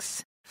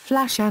links,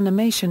 flash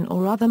animation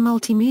or other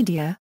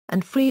multimedia,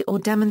 and free or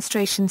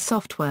demonstration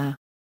software.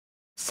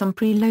 Some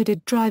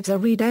preloaded drives are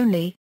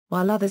read-only,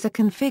 while others are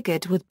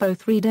configured with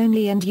both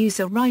read-only and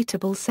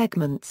user-writable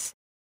segments.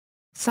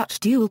 Such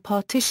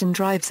dual-partition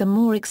drives are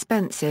more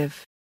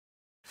expensive.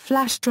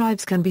 Flash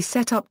drives can be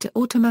set up to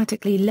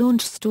automatically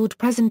launch stored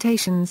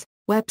presentations,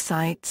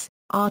 websites,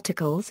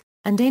 articles,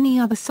 and any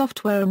other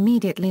software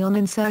immediately on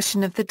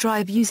insertion of the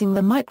drive using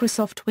the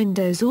Microsoft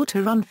Windows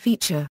Auto-Run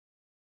feature.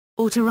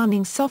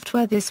 Auto-running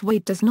software this way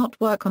does not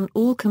work on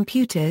all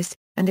computers,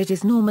 and it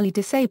is normally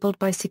disabled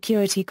by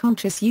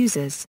security-conscious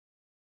users.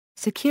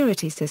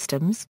 Security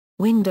systems.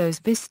 Windows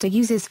Vista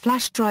uses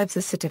flash drives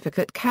as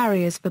certificate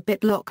carriers for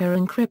BitLocker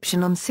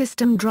encryption on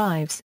system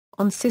drives,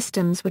 on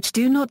systems which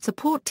do not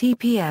support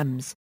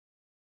TPMs.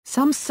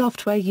 Some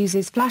software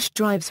uses flash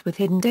drives with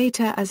hidden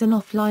data as an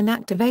offline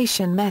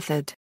activation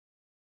method.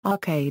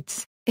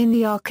 Arcades. In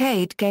the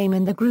arcade game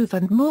In the Groove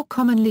and more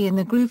commonly in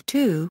the Groove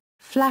 2,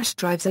 flash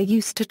drives are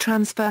used to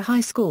transfer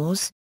high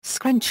scores,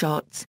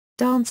 screenshots,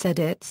 dance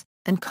edits,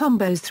 and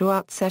combos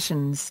throughout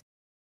sessions.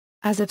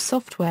 As of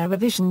Software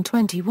Revision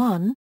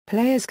 21,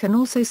 players can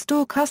also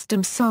store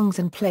custom songs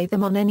and play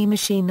them on any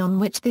machine on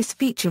which this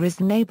feature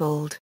is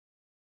enabled.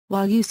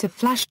 While use of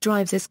flash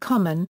drives is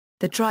common,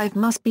 the drive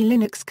must be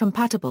Linux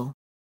compatible.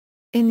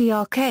 In the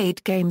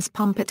arcade games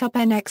Pump It Up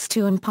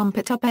NX2 and Pump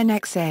It Up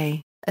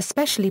NXA, a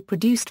specially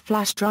produced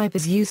flash drive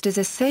is used as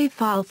a save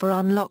file for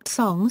unlocked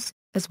songs,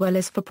 as well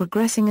as for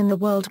progressing in the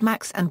World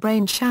Max and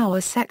Brain Shower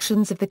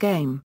sections of the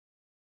game.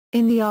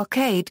 In the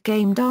arcade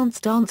game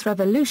Dance Dance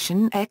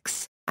Revolution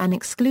X, an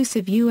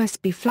exclusive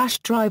USB flash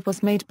drive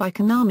was made by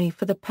Konami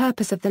for the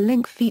purpose of the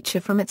link feature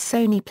from its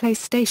Sony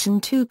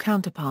PlayStation 2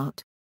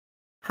 counterpart.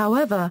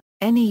 However,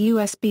 any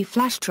USB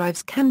flash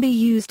drives can be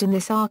used in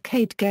this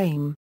arcade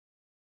game.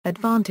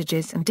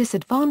 Advantages and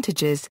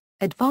disadvantages.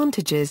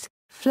 Advantages: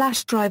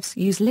 flash drives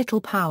use little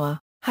power,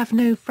 have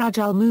no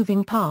fragile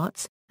moving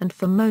parts, and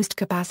for most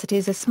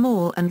capacities are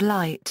small and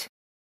light.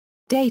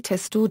 Data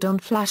stored on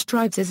flash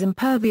drives is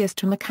impervious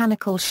to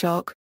mechanical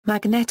shock,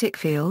 magnetic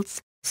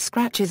fields,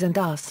 scratches and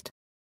dust.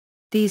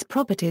 These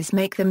properties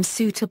make them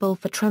suitable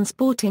for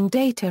transporting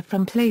data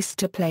from place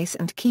to place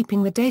and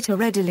keeping the data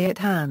readily at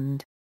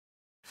hand.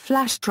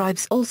 Flash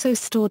drives also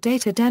store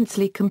data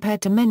densely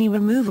compared to many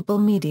removable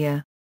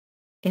media.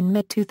 In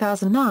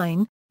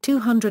mid-2009,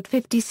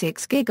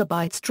 256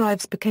 GB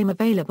drives became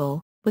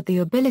available, with the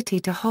ability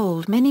to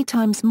hold many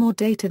times more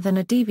data than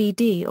a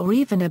DVD or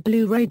even a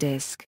Blu-ray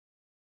disc.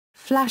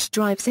 Flash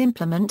drives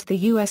implement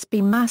the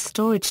USB mass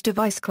storage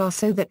device class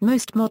so that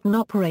most modern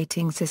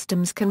operating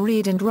systems can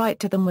read and write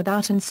to them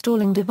without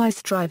installing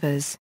device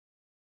drivers.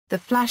 The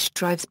flash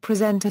drives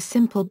present a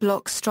simple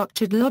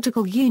block-structured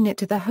logical unit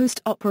to the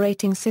host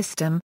operating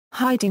system,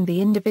 hiding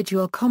the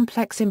individual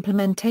complex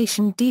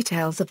implementation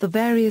details of the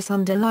various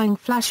underlying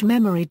flash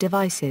memory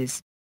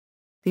devices.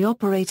 The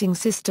operating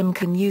system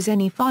can use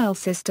any file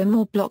system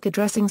or block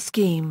addressing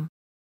scheme.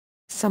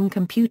 Some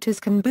computers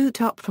can boot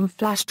up from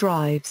flash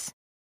drives.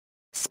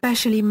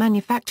 Specially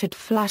manufactured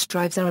flash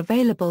drives are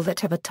available that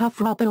have a tough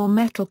rubber or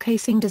metal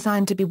casing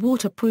designed to be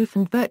waterproof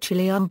and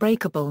virtually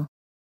unbreakable.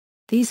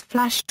 These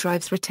flash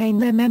drives retain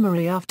their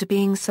memory after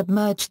being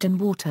submerged in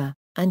water,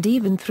 and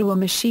even through a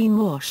machine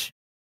wash.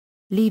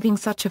 Leaving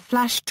such a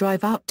flash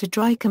drive out to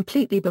dry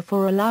completely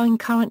before allowing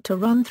current to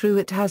run through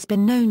it has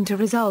been known to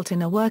result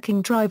in a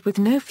working drive with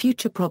no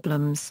future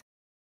problems.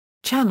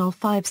 Channel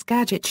 5's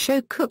Gadget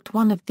Show cooked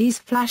one of these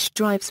flash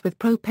drives with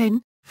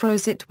propane,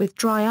 froze it with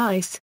dry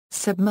ice,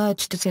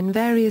 submerged it in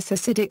various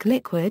acidic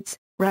liquids,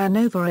 ran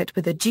over it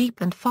with a jeep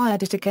and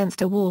fired it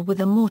against a wall with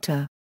a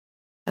mortar.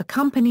 A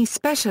company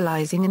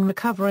specializing in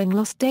recovering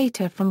lost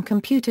data from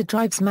computer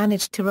drives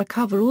managed to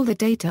recover all the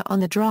data on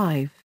the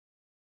drive.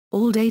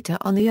 All data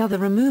on the other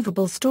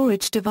removable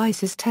storage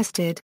devices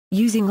tested,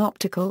 using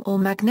optical or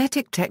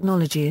magnetic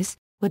technologies,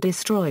 were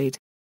destroyed.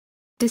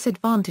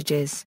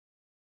 Disadvantages: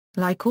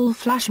 like all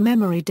flash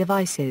memory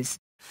devices,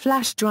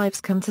 flash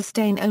drives can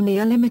sustain only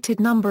a limited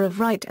number of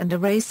write and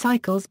erase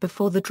cycles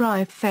before the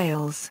drive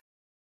fails.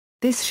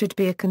 This should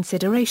be a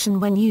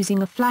consideration when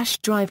using a flash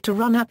drive to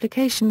run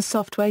application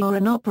software or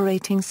an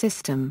operating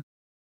system.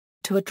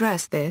 To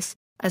address this,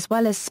 as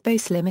well as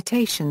space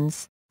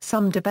limitations,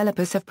 some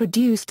developers have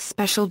produced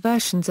special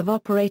versions of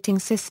operating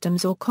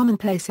systems or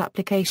commonplace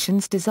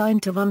applications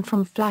designed to run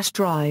from flash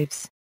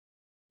drives.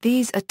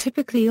 These are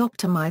typically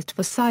optimized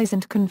for size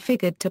and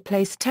configured to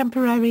place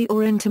temporary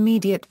or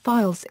intermediate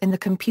files in the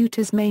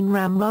computer's main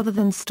RAM rather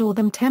than store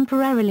them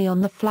temporarily on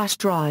the flash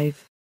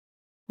drive.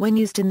 When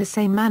used in the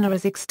same manner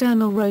as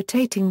external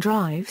rotating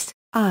drives,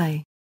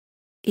 i.e.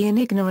 in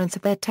ignorance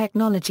of their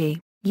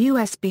technology,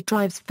 USB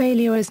drives'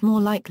 failure is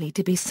more likely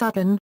to be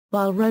sudden.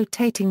 While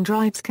rotating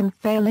drives can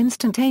fail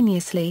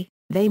instantaneously,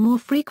 they more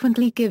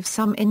frequently give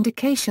some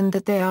indication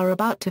that they are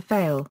about to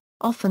fail,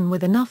 often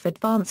with enough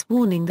advance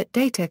warning that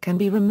data can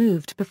be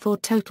removed before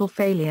total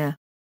failure.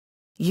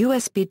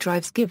 USB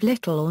drives give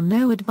little or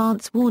no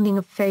advance warning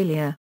of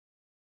failure.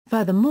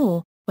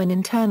 Furthermore, when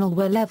internal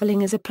wear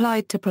leveling is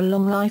applied to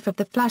prolong life of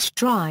the flash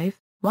drive,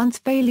 once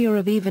failure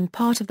of even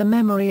part of the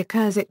memory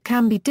occurs, it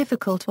can be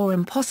difficult or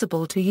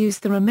impossible to use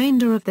the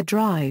remainder of the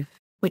drive,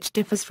 which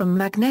differs from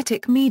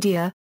magnetic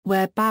media,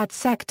 where bad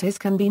sectors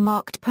can be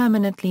marked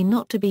permanently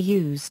not to be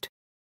used.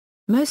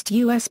 Most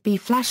USB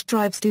flash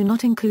drives do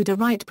not include a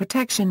write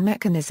protection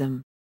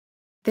mechanism.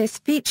 This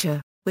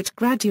feature, which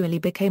gradually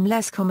became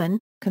less common,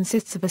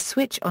 consists of a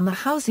switch on the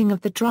housing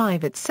of the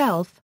drive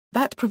itself,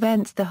 that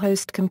prevents the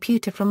host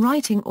computer from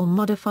writing or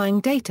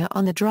modifying data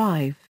on the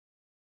drive.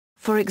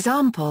 For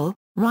example,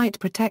 Write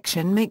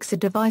protection makes a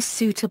device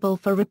suitable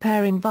for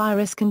repairing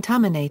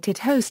virus-contaminated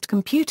host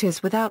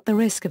computers without the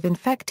risk of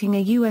infecting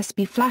a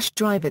USB flash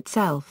drive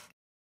itself.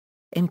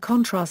 In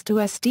contrast to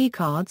SD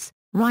cards,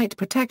 write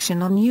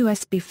protection on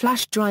USB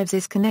flash drives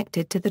is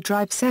connected to the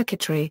drive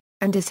circuitry,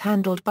 and is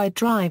handled by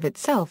drive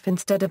itself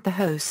instead of the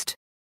host.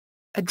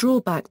 A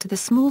drawback to the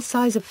small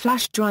size of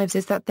flash drives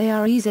is that they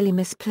are easily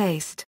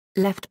misplaced,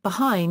 left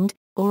behind,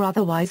 or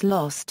otherwise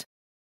lost.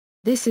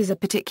 This is a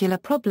particular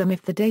problem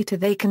if the data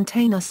they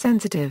contain are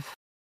sensitive.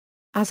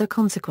 As a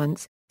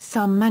consequence,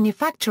 some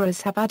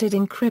manufacturers have added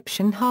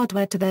encryption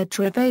hardware to their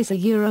drives,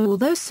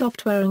 although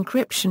software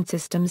encryption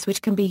systems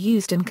which can be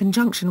used in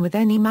conjunction with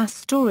any mass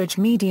storage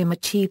medium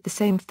achieve the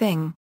same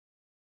thing.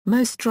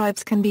 Most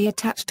drives can be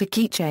attached to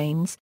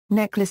keychains,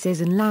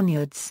 necklaces and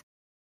lanyards.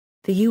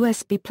 The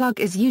USB plug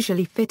is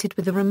usually fitted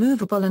with a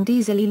removable and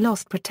easily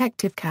lost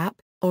protective cap,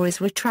 or is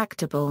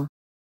retractable.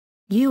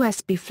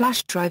 USB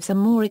flash drives are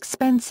more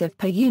expensive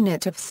per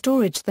unit of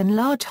storage than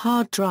large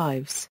hard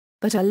drives,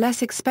 but are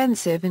less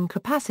expensive in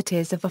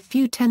capacities of a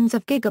few tens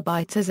of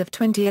gigabytes as of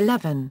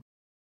 2011.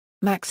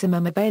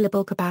 Maximum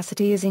available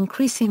capacity is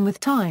increasing with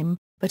time,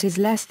 but is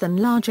less than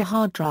larger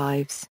hard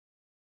drives.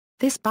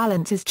 This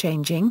balance is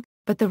changing,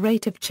 but the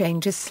rate of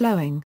change is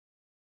slowing.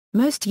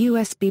 Most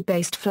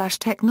USB-based flash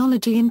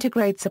technology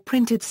integrates a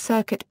printed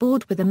circuit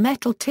board with a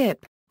metal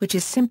tip, which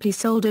is simply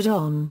soldered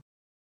on.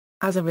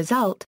 As a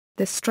result,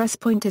 the stress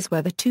point is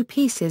where the two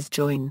pieces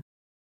join.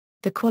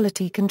 The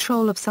quality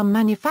control of some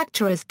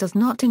manufacturers does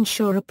not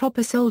ensure a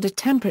proper solder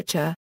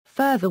temperature,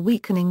 further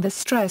weakening the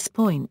stress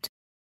point.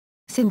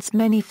 Since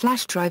many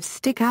flash drives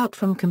stick out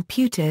from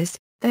computers,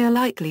 they are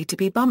likely to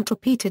be bumped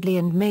repeatedly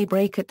and may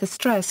break at the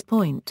stress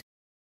point.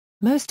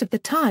 Most of the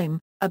time,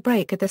 a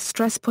break at the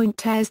stress point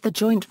tears the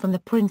joint from the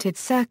printed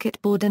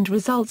circuit board and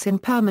results in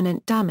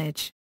permanent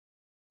damage.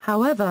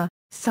 However,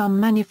 some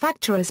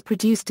manufacturers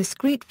produce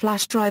discrete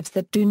flash drives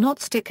that do not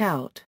stick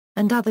out,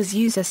 and others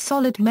use a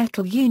solid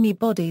metal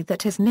unibody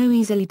that has no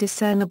easily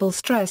discernible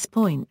stress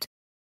point.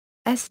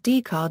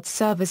 SD cards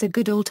serve as a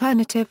good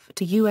alternative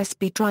to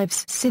USB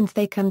drives since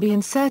they can be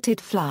inserted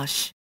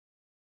flush.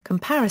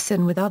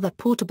 Comparison with other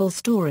portable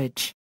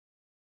storage.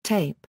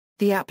 Tape.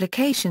 The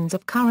applications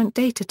of current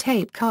data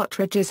tape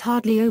cartridges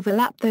hardly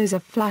overlap those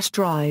of flash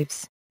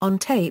drives. On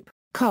tape,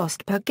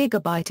 cost per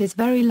gigabyte is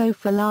very low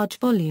for large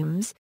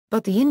volumes,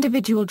 but the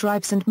individual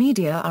drives and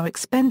media are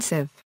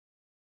expensive.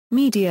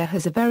 Media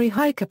has a very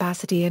high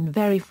capacity and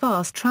very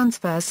fast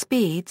transfer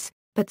speeds,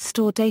 but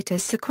store data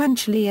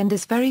sequentially and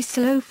is very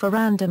slow for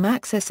random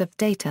access of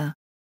data.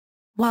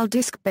 While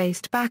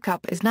disk-based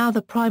backup is now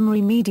the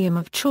primary medium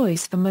of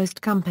choice for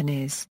most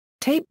companies,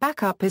 tape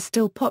backup is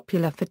still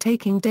popular for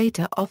taking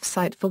data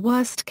off-site for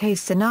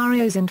worst-case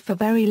scenarios and for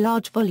very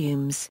large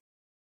volumes.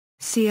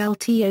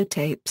 CLTO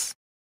tapes.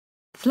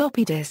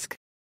 Floppy disk.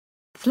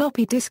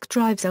 Floppy disk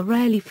drives are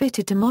rarely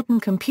fitted to modern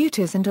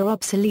computers and are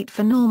obsolete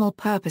for normal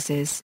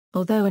purposes,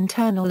 although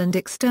internal and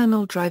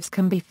external drives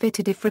can be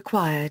fitted if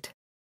required.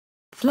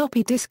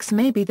 Floppy disks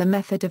may be the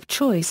method of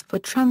choice for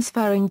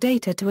transferring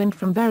data to and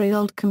from very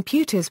old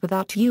computers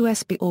without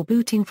USB or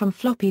booting from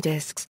floppy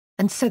disks,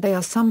 and so they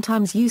are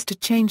sometimes used to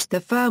change the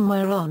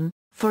firmware on,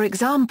 for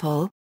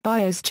example,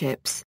 BIOS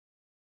chips.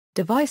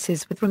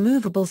 Devices with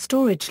removable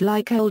storage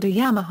like older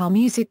Yamaha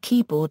music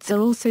keyboards are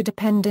also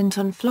dependent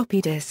on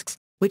floppy disks,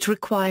 which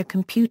require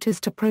computers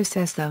to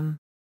process them.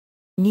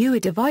 Newer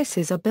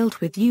devices are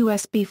built with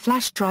USB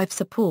flash drive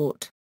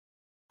support.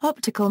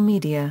 Optical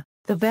media.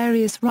 The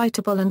various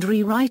writable and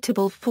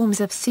rewritable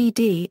forms of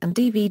CD and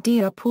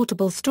DVD are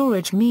portable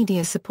storage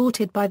media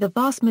supported by the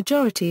vast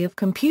majority of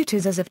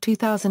computers as of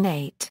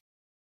 2008.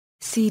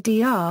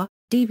 CDR,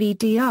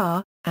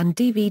 DVD-R, and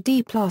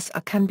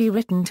DVD+R can be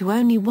written to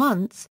only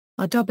once,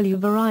 RW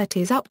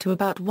varieties up to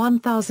about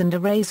 1,000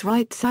 erase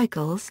write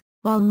cycles,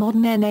 while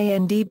modern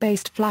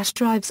NAND-based flash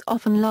drives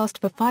often last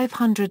for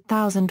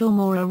 500,000 or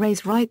more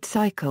erase write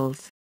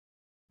cycles.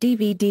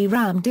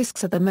 DVD-RAM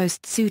disks are the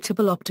most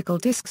suitable optical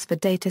disks for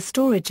data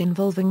storage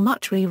involving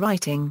much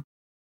rewriting.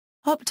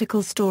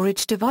 Optical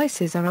storage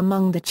devices are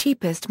among the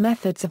cheapest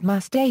methods of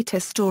mass data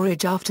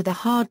storage after the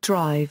hard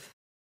drive.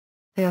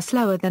 They are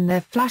slower than their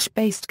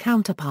flash-based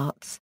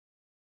counterparts.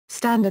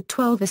 Standard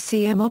 12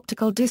 SCM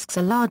optical disks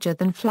are larger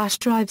than flash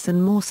drives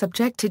and more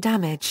subject to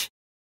damage.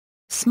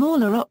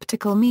 Smaller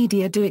optical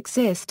media do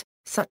exist,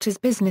 such as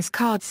business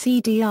card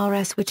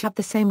CDRs which have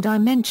the same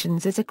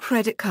dimensions as a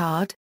credit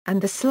card, and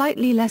the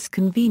slightly less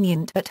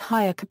convenient but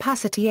higher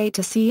capacity 8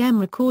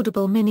 SCM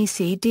recordable mini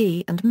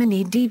CD and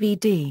mini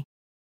DVD.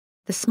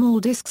 The small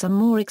disks are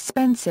more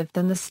expensive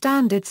than the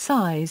standard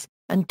size,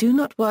 and do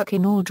not work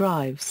in all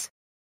drives.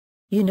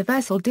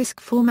 Universal Disk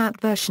Format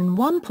version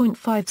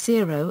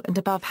 1.50 and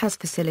above has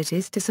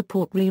facilities to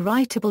support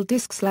rewritable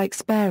disks like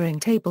sparing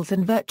tables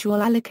and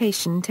virtual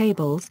allocation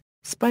tables,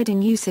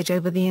 spreading usage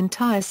over the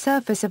entire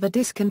surface of a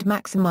disk and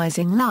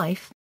maximizing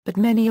life, but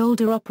many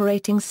older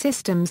operating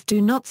systems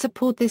do not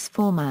support this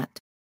format.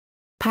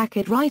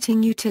 Packet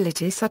writing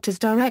utilities such as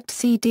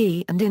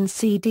DirectCD and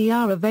InCD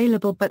are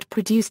available but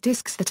produce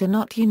disks that are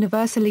not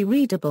universally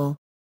readable.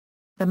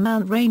 The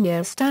Mount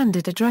Rainier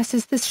standard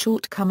addresses this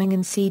shortcoming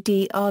in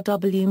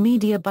CDRW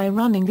media by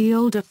running the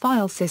older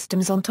file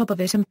systems on top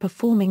of it and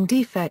performing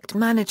defect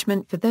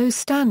management for those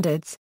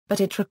standards,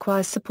 but it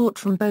requires support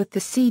from both the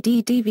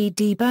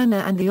CD-DVD burner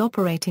and the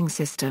operating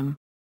system.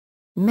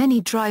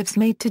 Many drives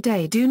made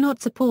today do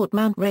not support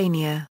Mount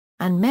Rainier,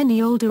 and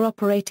many older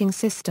operating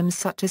systems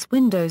such as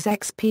Windows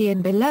XP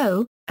and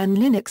below, and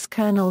Linux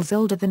kernels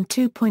older than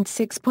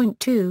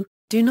 2.6.2,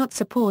 do not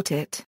support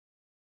it.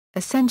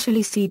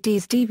 Essentially,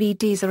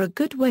 CDs/DVDs are a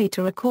good way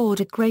to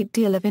record a great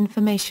deal of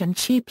information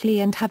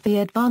cheaply and have the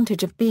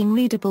advantage of being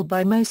readable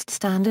by most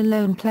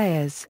standalone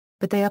players,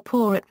 but they are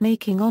poor at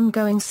making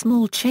ongoing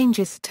small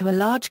changes to a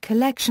large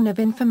collection of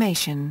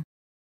information.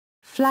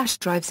 Flash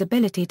drives'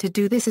 ability to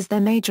do this is their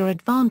major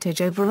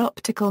advantage over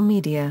optical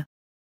media.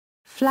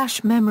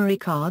 Flash memory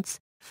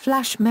cards,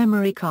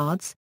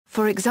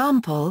 for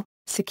example,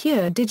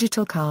 secure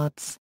digital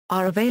cards,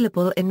 are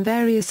available in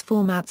various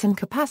formats and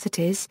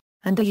capacities,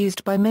 and are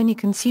used by many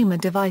consumer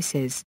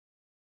devices.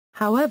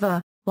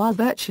 However, while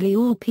virtually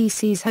all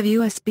PCs have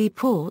USB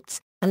ports,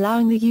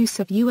 allowing the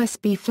use of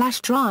USB flash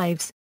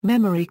drives,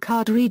 memory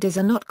card readers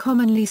are not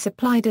commonly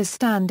supplied as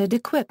standard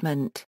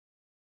equipment.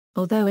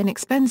 Although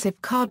inexpensive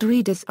card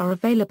readers are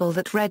available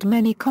that read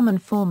many common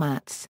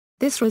formats,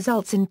 this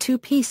results in two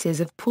pieces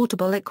of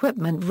portable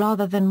equipment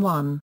rather than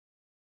one.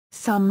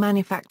 Some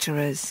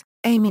manufacturers,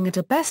 aiming at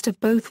a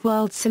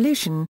best-of-both-worlds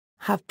solution,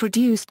 have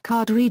produced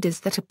card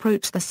readers that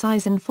approach the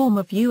size and form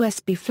of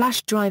USB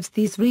flash drives.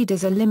 These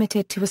readers are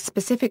limited to a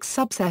specific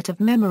subset of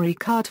memory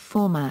card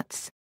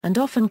formats, and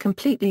often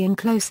completely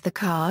enclose the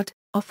card,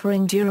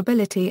 offering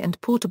durability and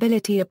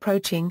portability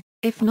approaching,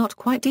 if not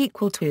quite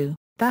equal to,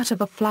 that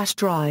of a flash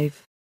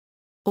drive.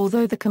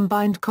 Although the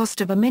combined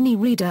cost of a mini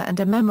reader and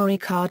a memory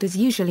card is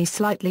usually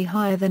slightly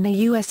higher than a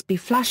USB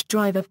flash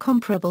drive of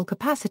comparable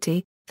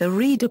capacity, the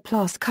Reader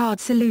Plus card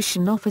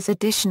solution offers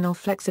additional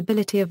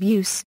flexibility of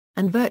use,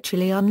 and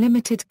virtually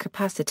unlimited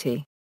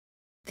capacity.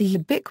 The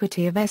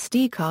ubiquity of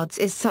SD cards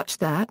is such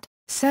that,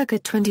 circa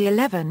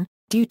 2011,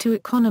 due to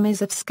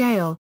economies of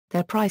scale,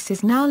 their price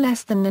is now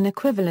less than an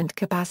equivalent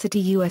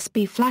capacity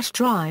USB flash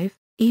drive,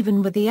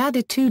 even with the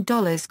added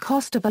 $2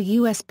 cost of a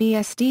USB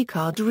SD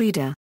card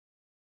reader.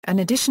 An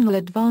additional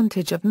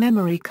advantage of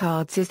memory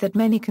cards is that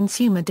many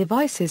consumer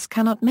devices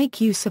cannot make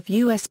use of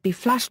USB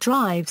flash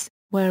drives,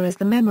 whereas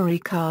the memory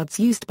cards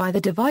used by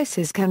the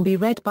devices can be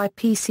read by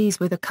PCs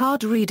with a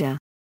card reader.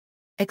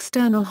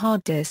 External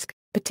hard disk,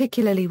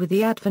 particularly with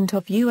the advent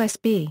of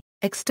USB,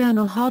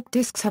 external hard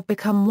disks have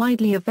become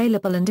widely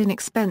available and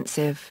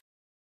inexpensive.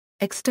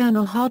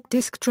 External hard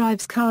disk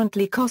drives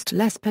currently cost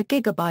less per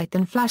gigabyte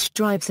than flash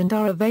drives and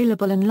are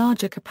available in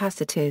larger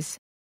capacities.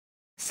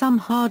 Some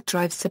hard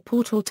drives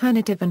support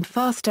alternative and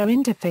faster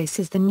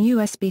interfaces than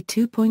USB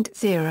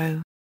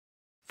 2.0.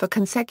 For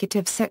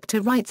consecutive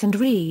sector writes and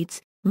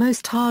reads,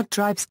 most hard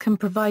drives can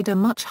provide a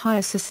much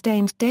higher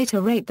sustained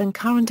data rate than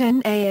current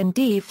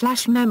NAND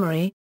flash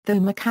memory,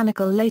 though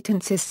mechanical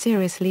latencies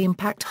seriously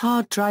impact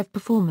hard drive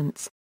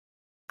performance.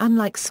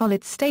 Unlike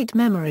solid-state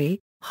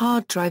memory,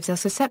 hard drives are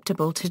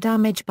susceptible to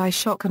damage by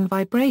shock and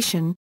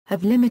vibration,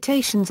 have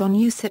limitations on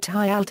use at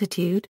high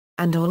altitude,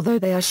 and although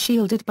they are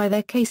shielded by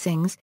their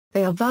casings,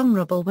 they are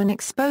vulnerable when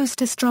exposed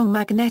to strong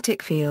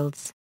magnetic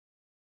fields.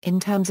 In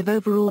terms of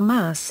overall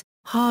mass,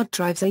 hard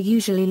drives are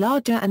usually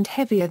larger and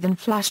heavier than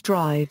flash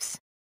drives.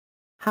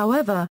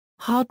 However,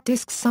 hard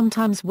disks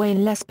sometimes weigh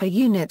less per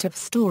unit of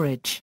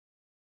storage.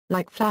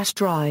 Like flash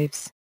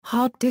drives,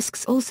 hard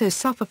disks also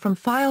suffer from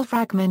file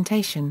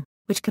fragmentation,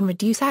 which can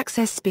reduce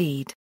access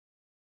speed.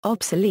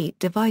 Obsolete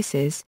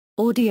devices,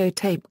 audio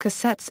tape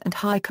cassettes and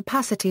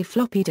high-capacity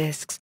floppy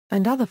disks,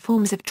 and other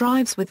forms of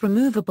drives with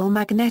removable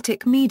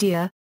magnetic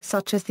media,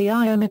 such as the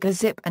iOmega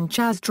Zip and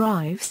Jazz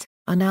drives,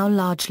 are now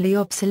largely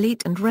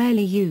obsolete and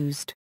rarely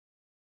used.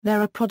 There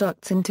are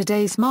products in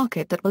today's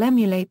market that will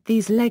emulate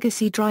these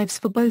legacy drives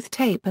for both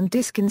tape and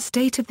disk in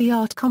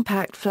state-of-the-art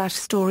compact flash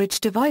storage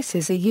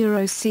devices, a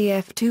Euro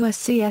CF2 or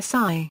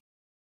CSI.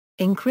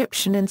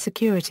 Encryption and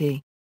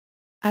security.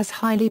 As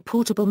highly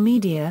portable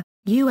media,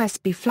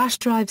 USB flash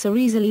drives are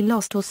easily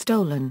lost or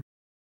stolen.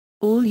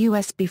 All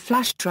USB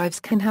flash drives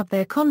can have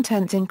their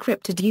contents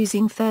encrypted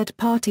using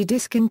third-party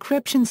disk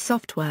encryption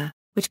software,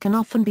 which can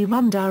often be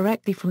run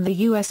directly from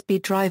the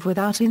USB drive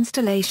without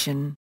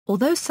installation,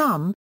 although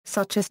some,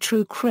 such as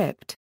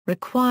TrueCrypt,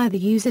 require the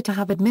user to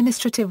have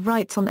administrative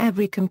rights on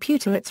every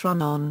computer it's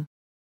run on.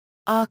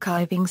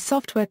 Archiving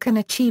software can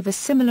achieve a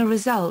similar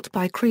result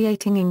by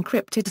creating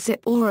encrypted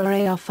zip or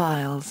RAR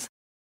files.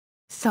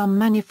 Some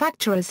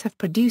manufacturers have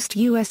produced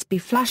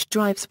USB flash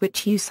drives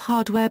which use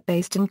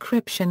hardware-based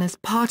encryption as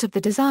part of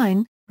the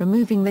design,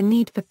 removing the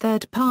need for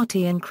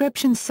third-party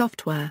encryption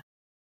software.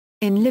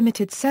 In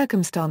limited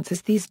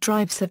circumstances, these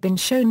drives have been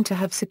shown to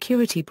have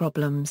security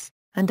problems,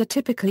 and are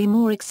typically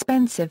more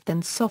expensive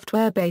than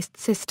software-based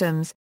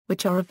systems,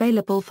 which are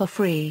available for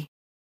free.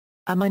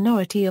 A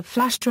minority of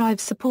flash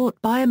drives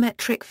support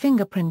biometric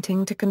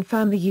fingerprinting to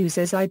confirm the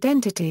user's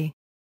identity.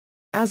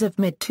 As of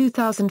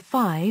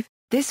mid-2005,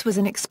 This was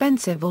an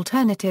expensive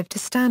alternative to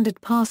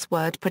standard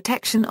password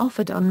protection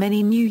offered on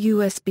many new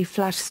USB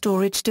flash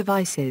storage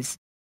devices.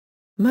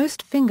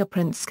 Most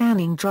fingerprint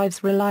scanning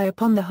drives rely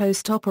upon the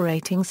host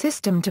operating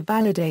system to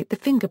validate the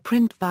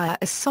fingerprint via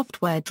a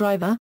software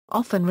driver,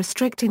 often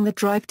restricting the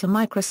drive to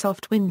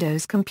Microsoft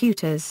Windows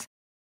computers.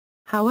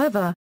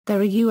 However,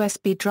 there are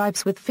USB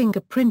drives with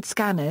fingerprint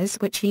scanners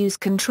which use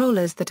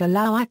controllers that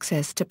allow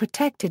access to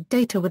protected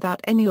data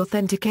without any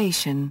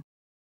authentication.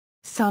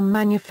 Some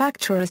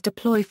manufacturers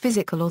deploy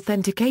physical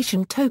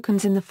authentication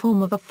tokens in the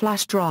form of a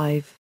flash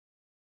drive.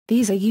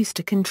 These are used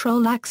to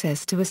control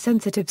access to a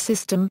sensitive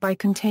system by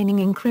containing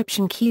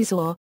encryption keys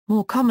or,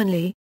 more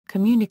commonly,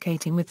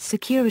 communicating with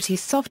security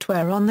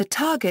software on the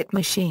target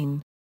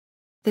machine.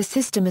 The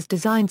system is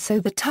designed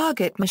so the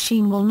target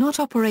machine will not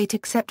operate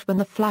except when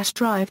the flash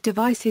drive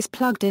device is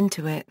plugged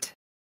into it.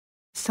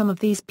 Some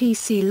of these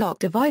PC lock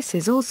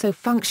devices also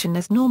function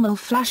as normal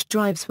flash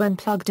drives when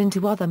plugged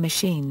into other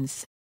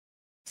machines.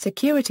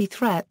 Security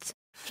threats.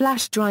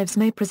 Flash drives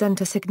may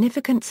present a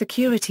significant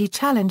security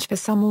challenge for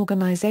some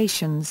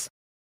organizations.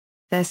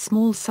 Their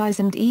small size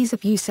and ease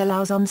of use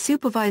allows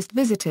unsupervised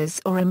visitors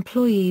or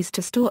employees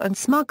to store and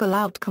smuggle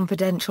out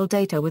confidential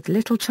data with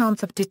little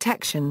chance of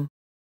detection.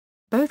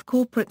 Both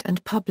corporate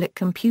and public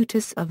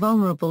computers are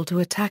vulnerable to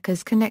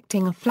attackers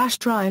connecting a flash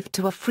drive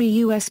to a free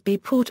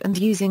USB port and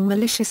using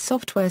malicious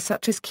software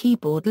such as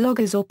keyboard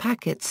loggers or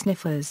packet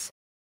sniffers.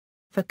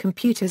 For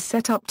computers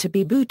set up to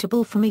be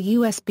bootable from a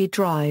USB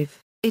drive,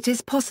 it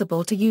is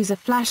possible to use a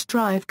flash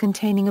drive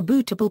containing a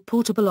bootable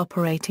portable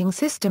operating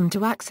system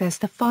to access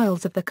the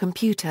files of the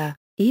computer,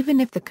 even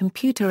if the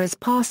computer is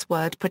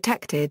password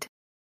protected.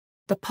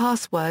 The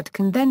password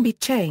can then be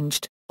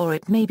changed, or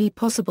it may be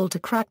possible to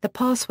crack the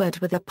password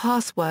with a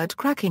password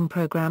cracking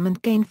program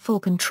and gain full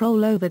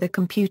control over the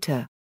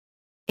computer.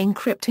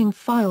 Encrypting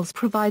files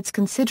provides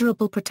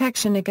considerable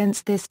protection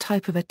against this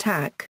type of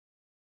attack.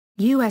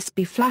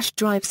 USB flash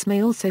drives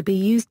may also be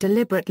used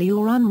deliberately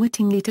or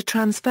unwittingly to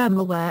transfer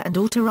malware and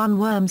or to run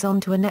worms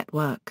onto a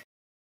network.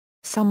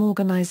 Some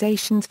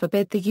organizations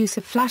forbid the use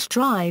of flash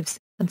drives,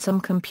 and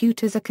some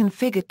computers are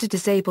configured to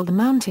disable the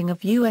mounting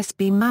of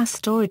USB mass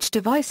storage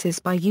devices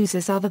by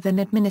users other than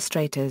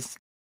administrators.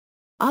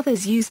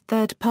 Others use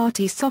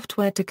third-party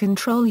software to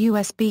control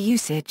USB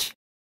usage.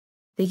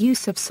 The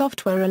use of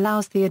software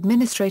allows the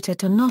administrator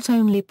to not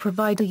only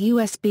provide a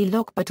USB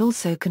lock but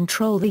also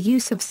control the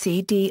use of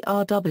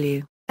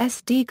CD-RW,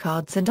 SD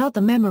cards and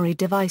other memory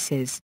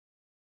devices.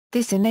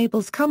 This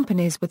enables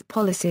companies with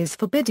policies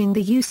forbidding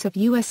the use of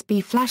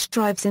USB flash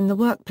drives in the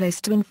workplace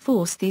to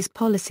enforce these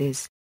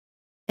policies.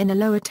 In a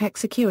lower-tech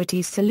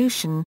security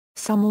solution,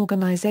 some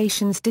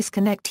organizations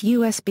disconnect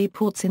USB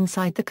ports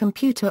inside the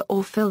computer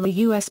or fill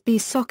the USB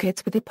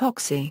sockets with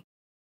epoxy.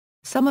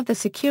 Some of the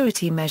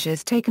security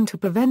measures taken to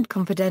prevent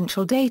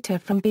confidential data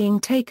from being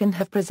taken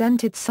have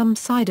presented some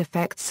side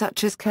effects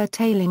such as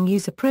curtailing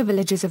user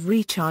privileges of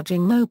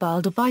recharging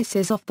mobile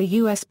devices off the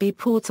USB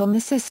ports on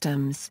the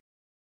systems.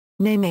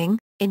 Naming.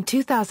 In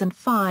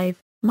 2005,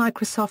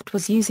 Microsoft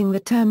was using the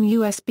term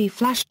USB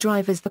flash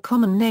drive as the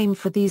common name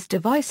for these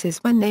devices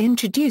when they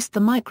introduced the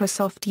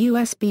Microsoft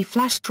USB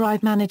Flash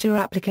Drive Manager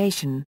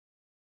application.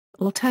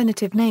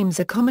 Alternative names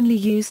are commonly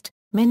used,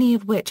 many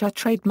of which are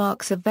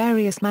trademarks of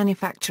various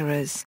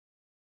manufacturers.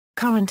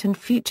 Current and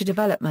future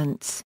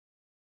developments.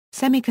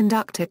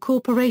 Semiconductor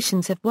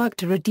corporations have worked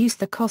to reduce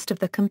the cost of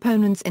the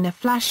components in a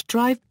flash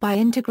drive by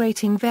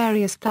integrating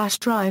various flash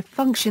drive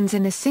functions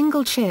in a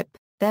single chip,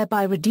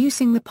 thereby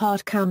reducing the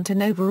part count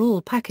and overall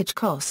package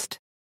cost.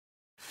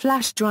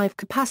 Flash drive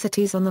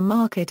capacities on the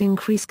market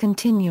increase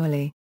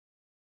continually.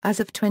 As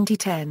of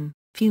 2010,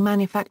 few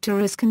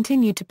manufacturers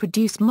continue to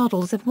produce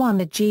models of 1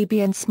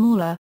 GB and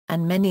smaller,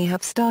 and many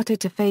have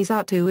started to phase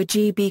out 2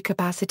 GB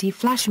capacity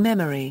flash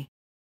memory.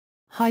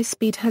 High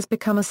speed has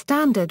become a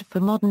standard for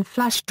modern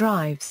flash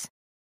drives.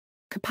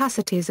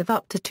 Capacities of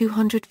up to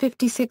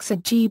 256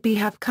 GB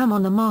have come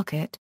on the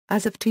market,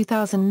 as of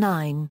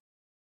 2009.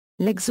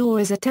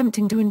 Lexor is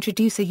attempting to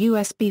introduce a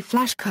USB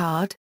flash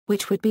card,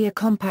 which would be a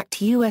compact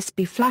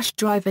USB flash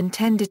drive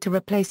intended to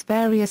replace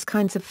various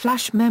kinds of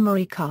flash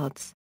memory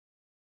cards.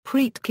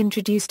 Preetk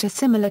introduced a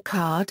similar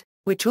card,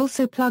 which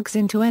also plugs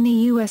into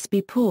any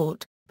USB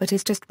port, but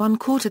is just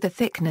 1/4 the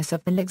thickness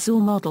of the Lexor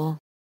model.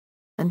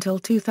 Until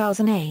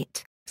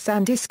 2008,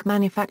 SanDisk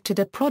manufactured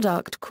a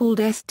product called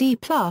SD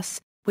Plus,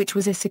 which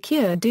was a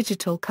secure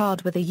digital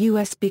card with a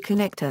USB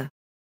connector.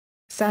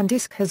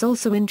 SanDisk has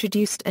also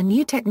introduced a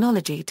new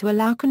technology to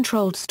allow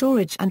controlled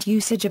storage and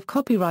usage of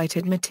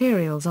copyrighted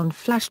materials on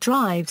flash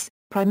drives,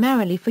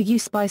 primarily for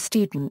use by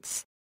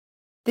students.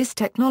 This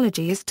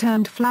technology is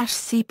termed Flash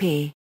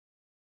CP.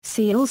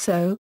 See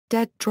also,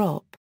 Dead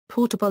Drop,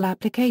 Portable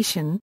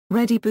Application,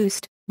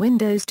 ReadyBoost,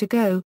 Windows to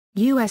Go,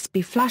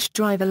 USB Flash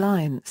Drive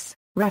Alliance,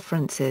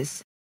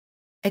 References.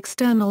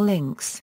 External links.